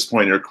Tierney at this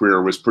point in her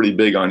career was pretty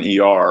big on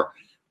ER,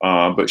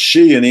 but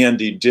she and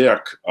Andy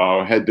Dick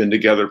had been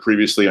together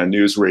previously on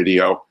News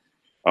Radio.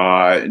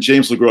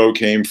 James LeGros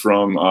came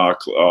from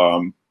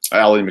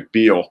Ally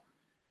McBeal,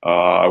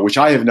 which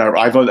I've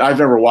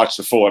never watched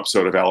a full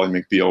episode of Ally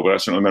McBeal, but I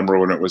certainly remember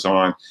when it was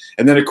on.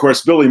 And then, of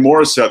course, Billy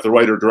Morissette, the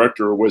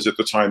writer-director, was at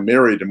the time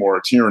married to Maura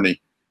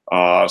Tierney.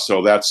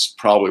 So that's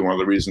probably one of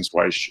the reasons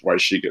why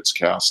she gets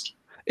cast.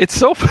 It's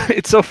so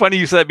funny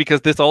you said that,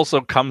 because this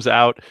also comes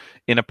out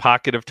in a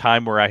pocket of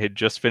time where I had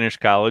just finished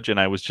college and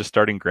I was just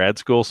starting grad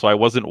school, so I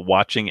wasn't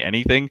watching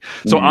anything.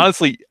 So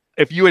honestly,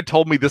 if you had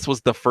told me this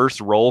was the first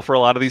role for a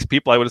lot of these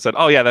people, I would have said,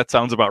 oh yeah, that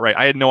sounds about right.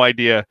 I had no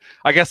idea.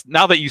 I guess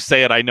now that you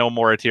say it, I know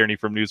Maura Tierney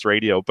from News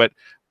Radio, but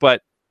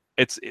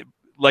it's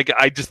like,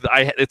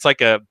 it's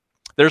like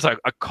there's a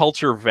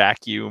culture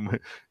vacuum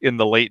in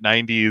the late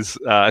 90s,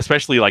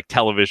 especially like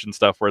television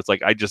stuff, where it's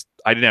like I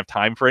didn't have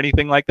time for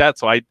anything like that.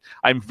 So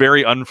I'm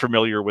very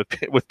unfamiliar with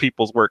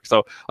people's work.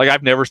 So like,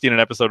 I've never seen an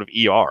episode of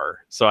ER,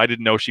 so I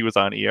didn't know she was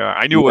on ER.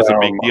 I knew it was a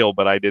big deal,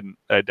 but I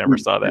never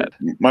saw that.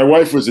 My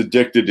wife was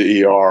addicted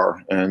to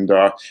ER, and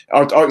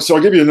so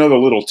I'll give you another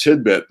little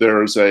tidbit.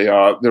 There's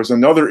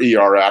another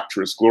ER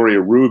actress,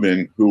 Gloria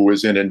Rubin, who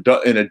was in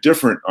a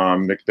different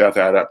Macbeth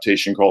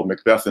adaptation called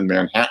Macbeth in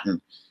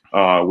Manhattan,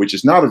 which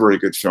is not a very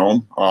good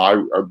film.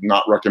 I'm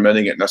not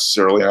recommending it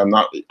necessarily.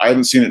 I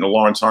haven't seen it in a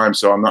long time,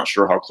 so I'm not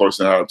sure how close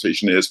an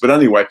adaptation is. But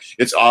anyway,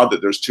 it's odd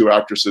that there's two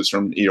actresses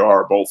from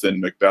ER both in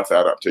Macbeth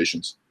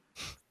adaptations.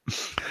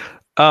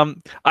 I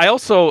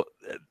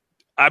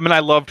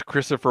loved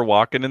Christopher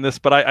Walken in this,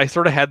 but I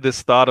sort of had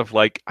this thought of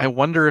like, I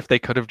wonder if they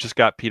could have just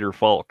got Peter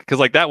Falk, because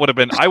like that would have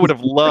been, I would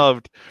have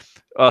loved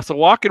So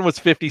Walken was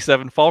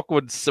 57, Falk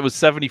was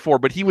 74,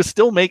 but he was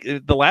still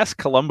the last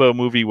Columbo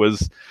movie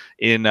was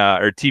in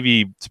or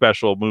TV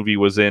special movie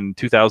was in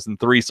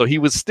 2003, so he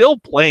was still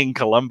playing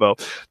Columbo.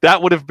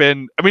 That would have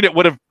been, I mean, it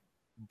would have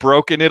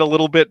broken it a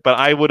little bit, but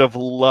I would have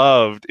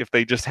loved if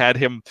they just had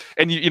him,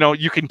 and you know,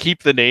 you can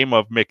keep the name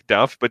of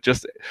Macduff, but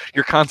just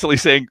you're constantly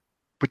saying,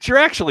 but you're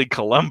actually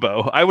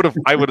Columbo.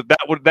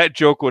 That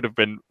joke would have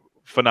been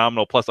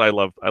phenomenal. Plus, I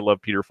love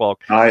Peter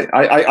Falk.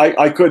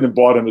 I couldn't have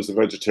bought him as a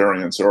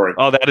vegetarian. Sorry.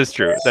 Oh, that is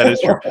true. That is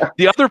true.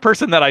 The other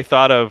person that I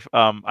thought of,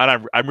 and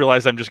I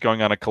realize I'm just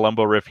going on a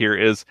Columbo riff here,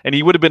 is, and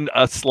he would have been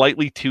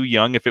slightly too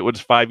young if it was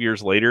 5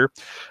 years later.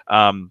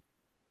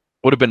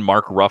 Would have been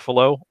Mark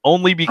Ruffalo,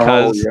 only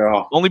because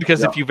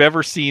if you've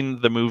ever seen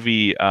the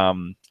movie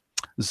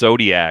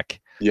Zodiac,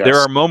 yes, there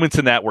are moments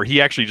in that where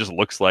he actually just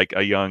looks like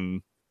a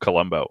young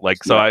Columbo.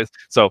 Like, so yeah.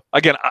 So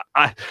again,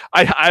 I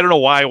don't know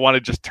why I want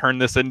to just turn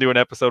this into an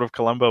episode of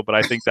Columbo, but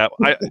I think that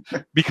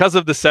because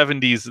of the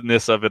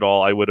 70s-ness of it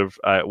all, I would have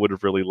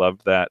really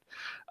loved that.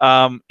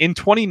 In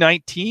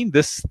 2019,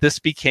 this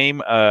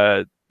became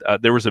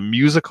there was a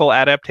musical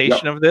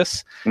adaptation of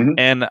this,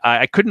 and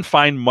I couldn't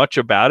find much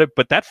about it,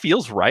 but that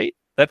feels right.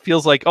 That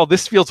feels like, oh,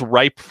 this feels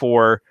ripe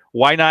for,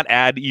 why not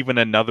add even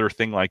another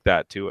thing like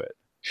that to it?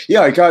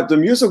 Yeah, the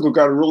musical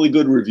got a really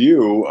good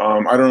review.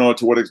 I don't know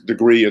to what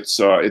degree its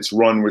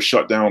run was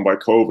shut down by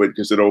COVID,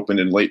 because it opened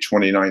in late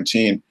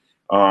 2019.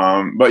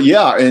 But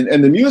yeah,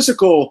 and the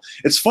musical,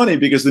 it's funny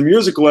because the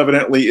musical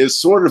evidently is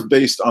sort of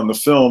based on the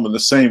film in the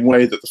same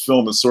way that the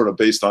film is sort of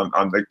based on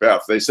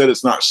Macbeth. They said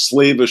it's not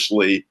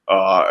slavishly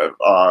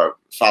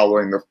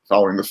following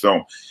the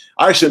film.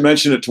 I actually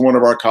mentioned it to one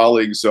of our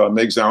colleagues,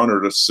 Meg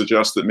Zauner, to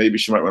suggest that maybe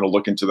she might want to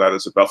look into that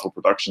as a Bethel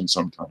production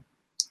sometime.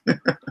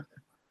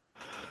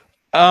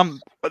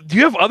 Do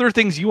you have other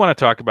things you want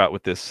to talk about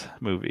with this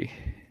movie?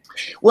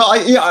 Well,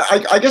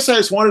 I guess I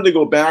just wanted to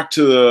go back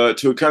to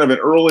kind of an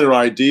earlier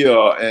idea,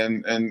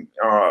 and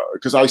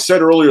because I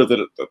said earlier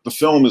that the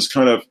film is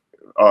kind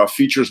of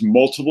features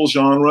multiple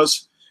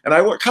genres, and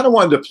I kind of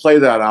wanted to play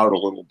that out a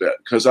little bit,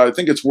 because I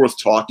think it's worth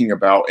talking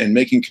about and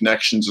making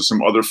connections to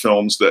some other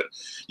films that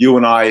you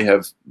and I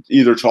have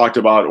either talked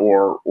about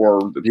or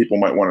that people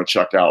might want to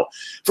check out.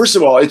 First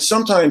of all, it's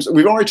sometimes,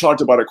 we've already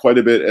talked about it quite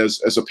a bit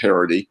as a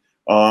parody.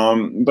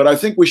 But I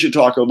think we should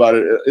talk about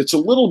it. It's a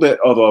little bit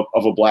of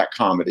a black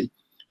comedy,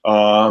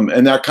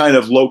 and that kind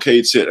of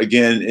locates it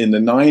again in the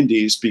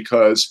 90s,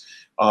 because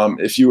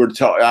if you were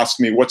to ask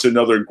me what's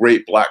another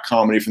great black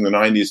comedy from the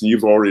 90s, and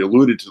you've already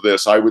alluded to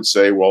this, I would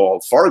say, well,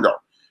 Fargo,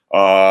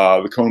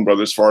 the Coen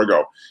Brothers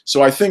Fargo.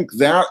 So I think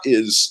that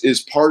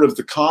is part of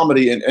the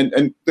comedy,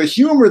 and the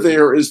humor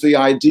there is the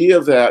idea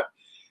that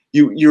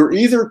you're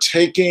either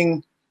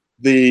taking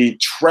the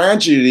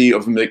tragedy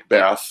of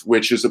Macbeth,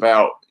 which is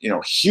about,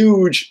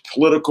 huge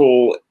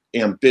political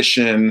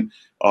ambition,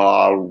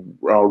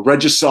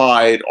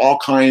 regicide, all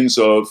kinds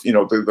of,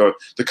 the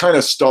kind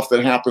of stuff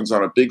that happens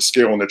on a big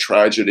scale in a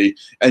tragedy,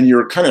 and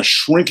you're kind of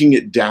shrinking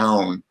it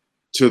down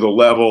to the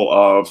level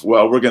of,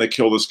 well, we're going to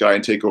kill this guy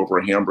and take over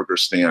a hamburger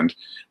stand.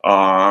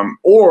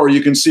 Or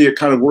you can see it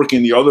kind of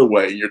working the other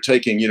way. You're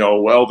taking,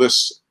 well,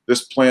 this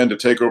plan to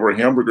take over a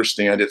hamburger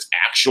stand, it's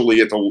actually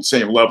at the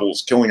same level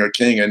as killing a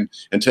king and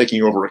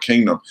taking over a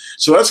kingdom.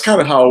 So that's kind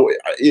of how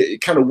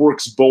it kind of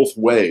works both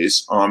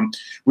ways.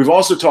 We've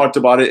also talked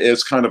about it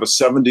as kind of a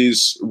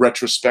 70s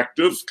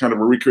retrospective, kind of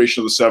a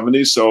recreation of the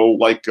 70s. So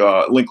like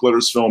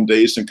Linklater's film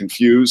Dazed and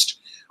Confused,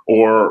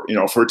 or,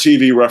 for a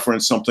TV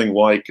reference, something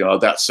like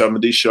That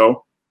 70s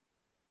Show.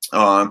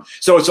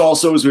 So it's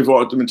also, as we've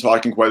been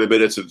talking quite a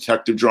bit, it's a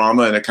detective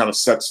drama, and it kind of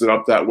sets it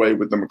up that way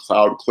with the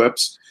McCloud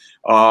clips.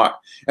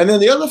 And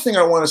then the other thing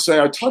I want to say,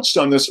 I touched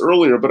on this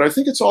earlier, but I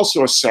think it's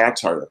also a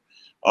satire.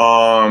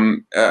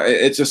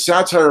 It's a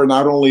satire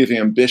not only of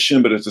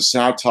ambition, but it's a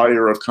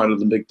satire of kind of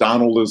the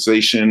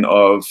McDonaldization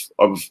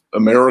of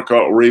America,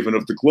 or even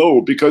of the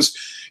globe, because,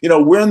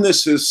 when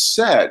this is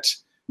set,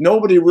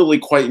 nobody really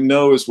quite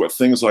knows what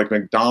things like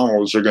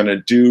McDonald's are going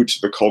to do to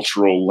the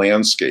cultural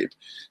landscape.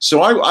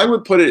 So I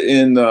would put it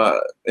in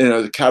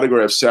a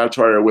category of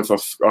satire with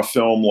a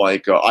film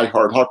like I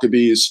Heart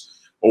Huckabees,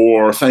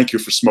 or Thank You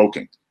for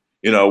Smoking,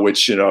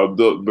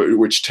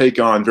 which take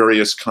on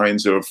various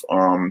kinds of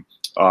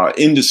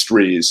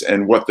industries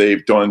and what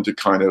they've done to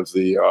kind of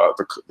the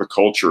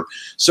culture.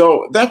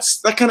 So that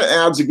kind of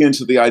adds again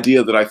to the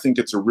idea that I think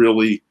it's a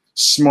really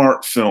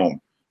smart film,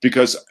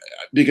 because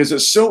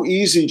it's so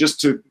easy just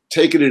to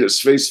take it at its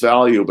face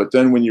value, but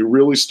then when you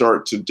really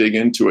start to dig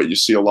into it, you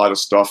see a lot of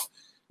stuff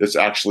that's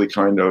actually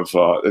kind of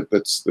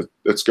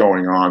that's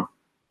going on.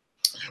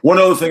 One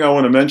other thing I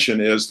want to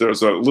mention is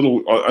there's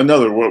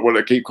another what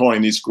I keep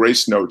calling these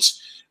grace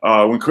notes.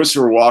 When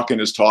Christopher Walken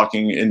is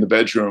talking in the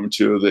bedroom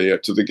to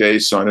the gay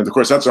son, and of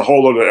course that's a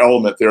whole other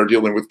element there,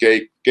 dealing with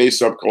gay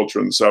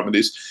subculture in the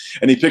 70s.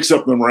 And he picks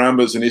up the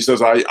marimbas and he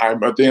says,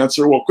 "I'm a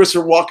dancer." Well,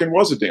 Christopher Walken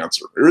was a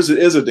dancer. Is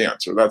a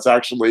dancer. That's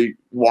actually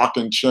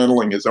Walken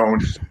channeling his own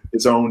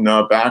his own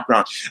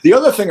background. The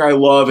other thing I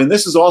love, and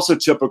this is also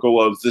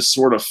typical of this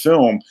sort of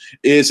film,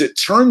 is it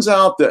turns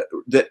out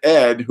that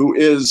Ed, who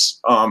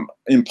is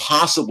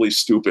impossibly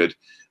stupid,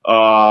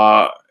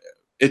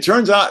 it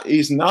turns out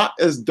he's not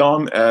as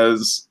dumb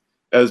as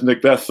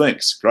Macbeth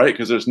thinks, right?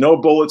 Because there's no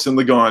bullets in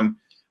the gun,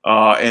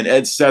 and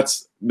Ed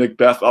sets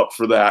Macbeth up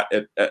for that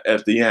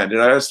at the end.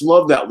 And I just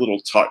love that little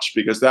touch,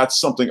 because that's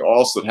something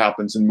else that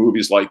happens in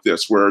movies like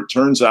this, where it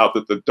turns out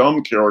that the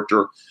dumb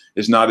character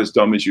is not as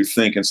dumb as you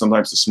think, and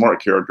sometimes the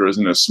smart character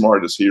isn't as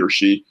smart as he or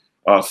she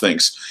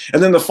thinks.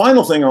 And then the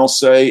final thing I'll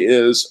say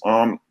is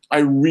I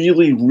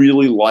really,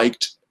 really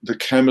liked the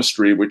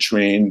chemistry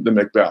between the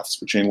Macbeths,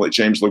 between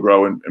James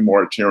LeGros and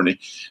Maura Tierney.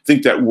 I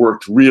think that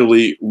worked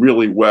really,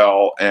 really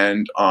well.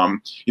 And,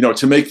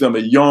 to make them a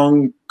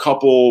young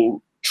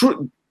couple,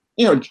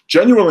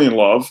 genuinely in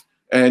love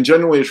and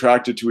genuinely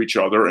attracted to each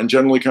other, and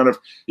generally kind of,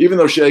 even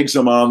though she eggs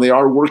them on, they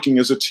are working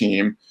as a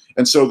team.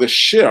 And so the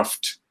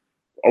shift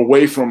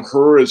away from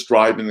her as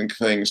driving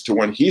things to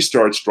when he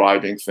starts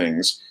driving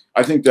things,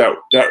 I think that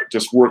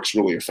just works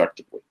really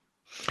effectively.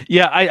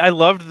 Yeah, I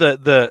loved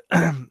the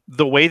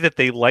the way that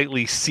they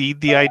lightly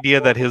seed the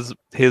idea that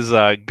his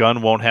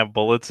gun won't have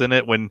bullets in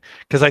it,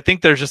 because I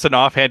think there's just an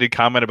offhanded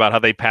comment about how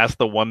they pass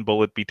the one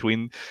bullet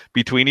between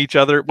each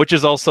other, which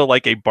is also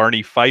like a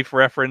Barney Fife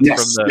reference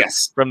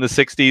from the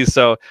 60s.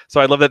 So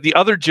I love that. The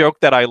other joke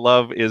that I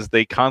love is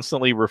they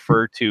constantly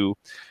refer to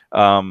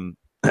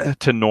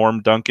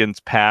Norm Duncan's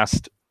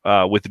past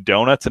with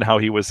donuts and how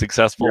he was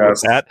successful with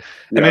that.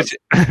 And it's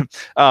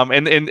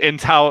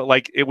and how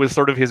like it was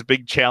sort of his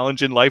big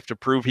challenge in life to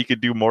prove he could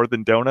do more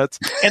than donuts.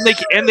 And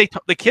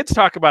the kids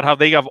talk about how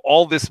they have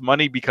all this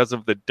money because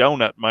of the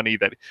donut money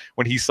that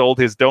when he sold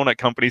his donut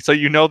company. So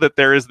that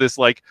there is this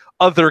like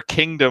other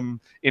kingdom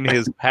in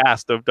his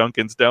past of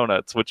Dunkin's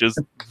Donuts, which is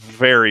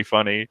very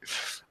funny.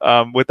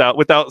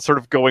 Without sort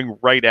of going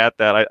right at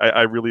that,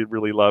 I really,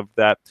 really love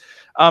that.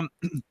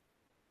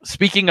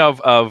 Speaking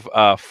of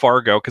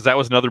Fargo, because that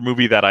was another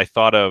movie that I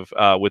thought of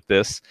with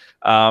this.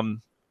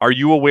 Are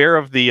you aware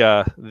of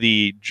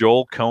the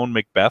Joel Coen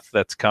Macbeth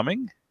that's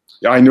coming?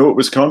 Yeah, I knew it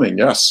was coming.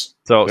 Yes.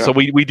 So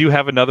we do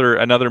have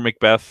another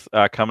Macbeth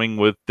coming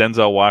with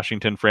Denzel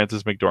Washington,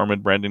 Frances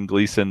McDormand, Brendan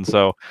Gleeson.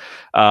 So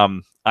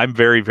I'm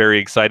very, very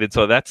excited.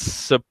 So that's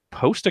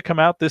supposed to come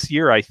out this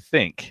year, I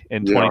think,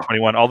 in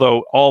 2021.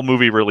 Although all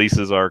movie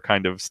releases are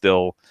kind of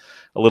still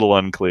a little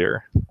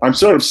unclear. I'm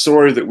sort of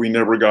sorry that we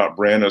never got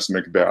Branagh's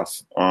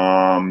Macbeth,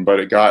 but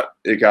it got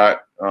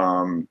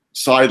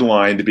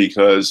sidelined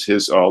because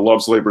his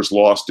Love's Labour's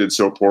Lost did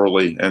so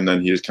poorly, and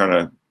then he just kind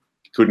of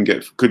couldn't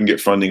get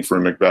funding for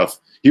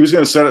Macbeth. He was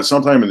going to set it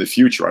sometime in the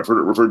future. I've heard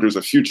it referred to as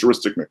a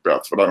futuristic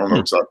Macbeth, but I don't know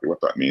exactly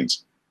what that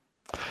means.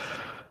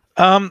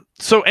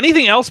 So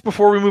anything else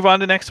before we move on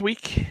to next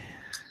week?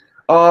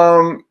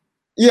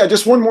 Yeah,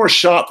 just one more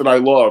shot that I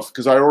love,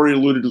 because I already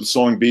alluded to the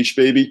song Beach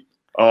Baby.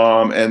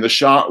 And the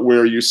shot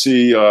where you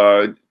see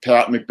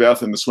Pat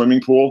Macbeth in the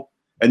swimming pool,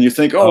 and you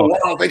think, oh,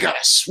 wow, they got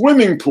a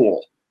swimming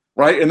pool,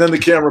 right? And then the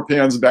camera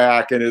pans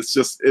back, and it's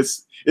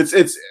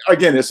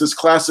again, it's this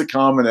classic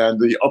comment on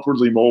the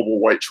upwardly mobile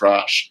white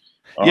trash.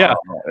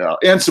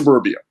 And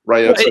suburbia,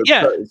 right?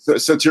 It's a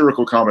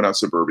satirical comment on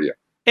suburbia.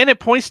 And it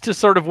points to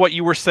sort of what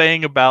you were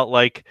saying about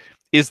like,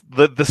 is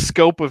the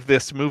scope of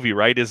this movie,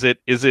 right? Is it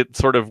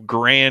sort of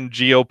grand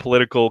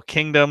geopolitical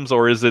kingdoms,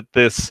 or is it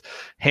this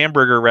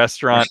hamburger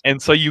restaurant?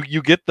 And so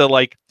you get the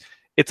like,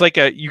 it's like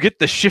you get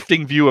the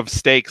shifting view of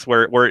stakes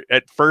where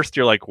at first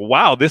you're like,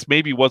 wow, this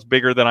maybe was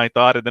bigger than I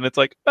thought, and then it's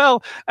like,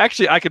 well,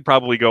 actually I could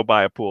probably go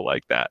buy a pool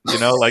like that,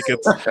 like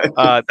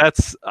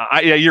it's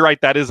you're right,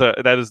 that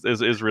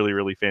is really,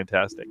 really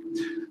fantastic.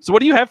 So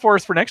what do you have for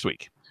us for next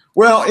week?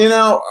 Well,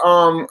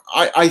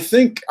 I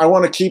think I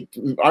want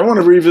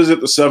to revisit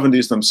the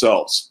 70s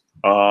themselves.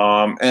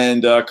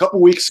 And a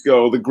couple weeks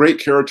ago, the great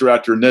character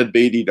actor Ned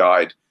Beatty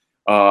died.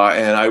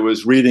 And I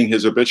was reading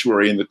his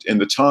obituary in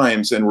the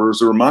Times, and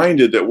was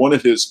reminded that one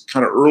of his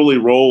kind of early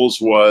roles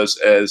was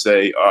as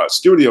a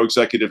studio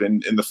executive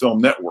in the film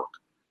Network.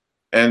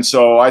 And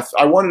so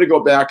I wanted to go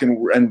back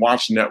and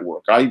watch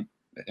Network. I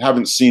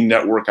haven't seen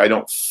Network, I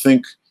don't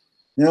think.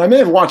 I may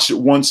have watched it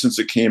once since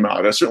it came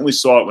out. I certainly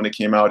saw it when it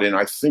came out in,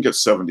 I think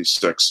it's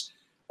 76,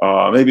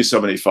 maybe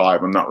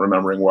 75. I'm not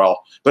remembering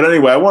well. But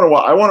anyway, I want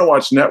to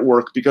watch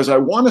Network, because I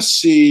want to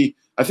see,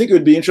 I think it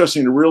would be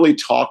interesting to really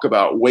talk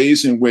about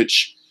ways in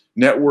which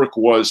Network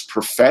was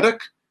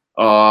prophetic,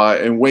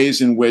 and ways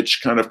in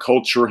which kind of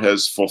culture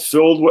has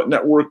fulfilled what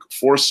Network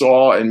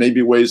foresaw, and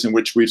maybe ways in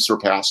which we've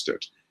surpassed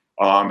it.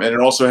 And it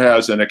also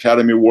has an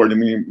Academy Award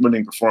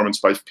winning performance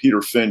by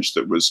Peter Finch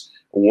that was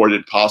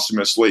awarded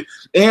posthumously,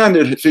 and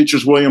it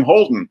features William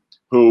Holden,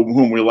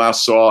 whom we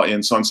last saw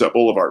in Sunset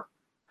Boulevard.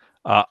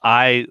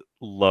 I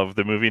love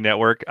the movie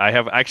Network. I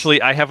don't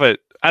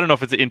know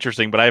if it's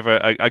interesting, but I have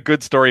a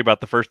good story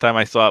about the first time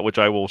I saw it, which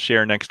I will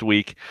share next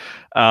week.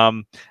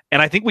 And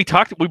I think we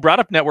brought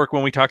up Network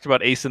when we talked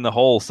about Ace in the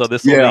Hole. So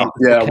this will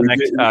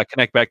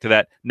connect back to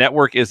that.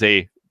 Network is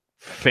a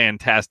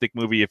fantastic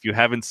movie. If you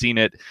haven't seen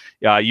it,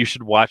 you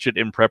should watch it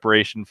in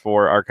preparation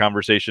for our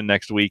conversation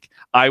next week.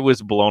 I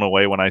was blown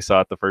away when I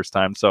saw it the first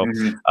time. So,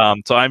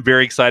 so I'm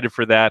very excited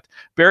for that.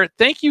 Barrett,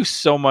 thank you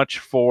so much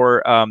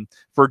for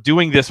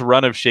doing this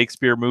run of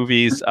Shakespeare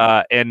movies,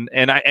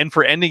 and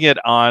for ending it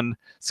on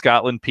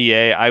Scotland, PA.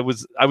 I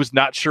was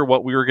not sure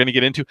what we were going to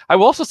get into. I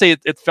will also say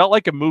it felt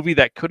like a movie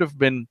that could have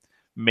been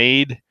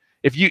made.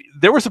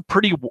 There was a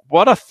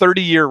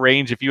 30-year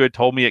range. If you had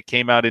told me it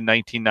came out in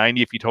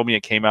 1990, if you told me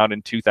it came out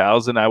in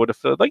 2000, I would have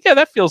felt like, yeah,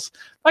 that feels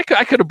like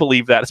I could have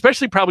believed that,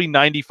 especially probably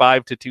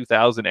 95 to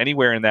 2000,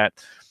 anywhere in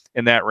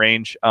that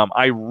range.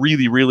 I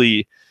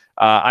really,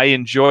 I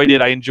enjoyed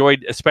it. I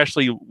enjoyed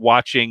especially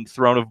watching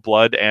Throne of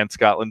Blood and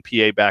Scotland,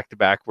 PA back to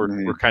back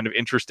were kind of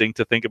interesting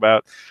to think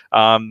about.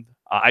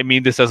 I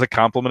mean this as a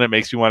compliment. It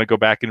makes me want to go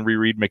back and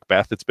reread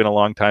Macbeth. It's been a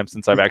long time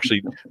since I've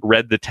actually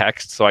read the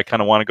text, so I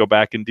kind of want to go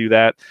back and do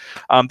that.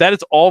 That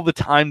is all the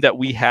time that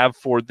we have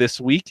for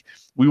this week.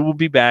 We will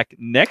be back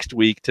next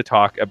week to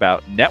talk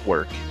about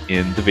Network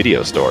in the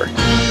video store.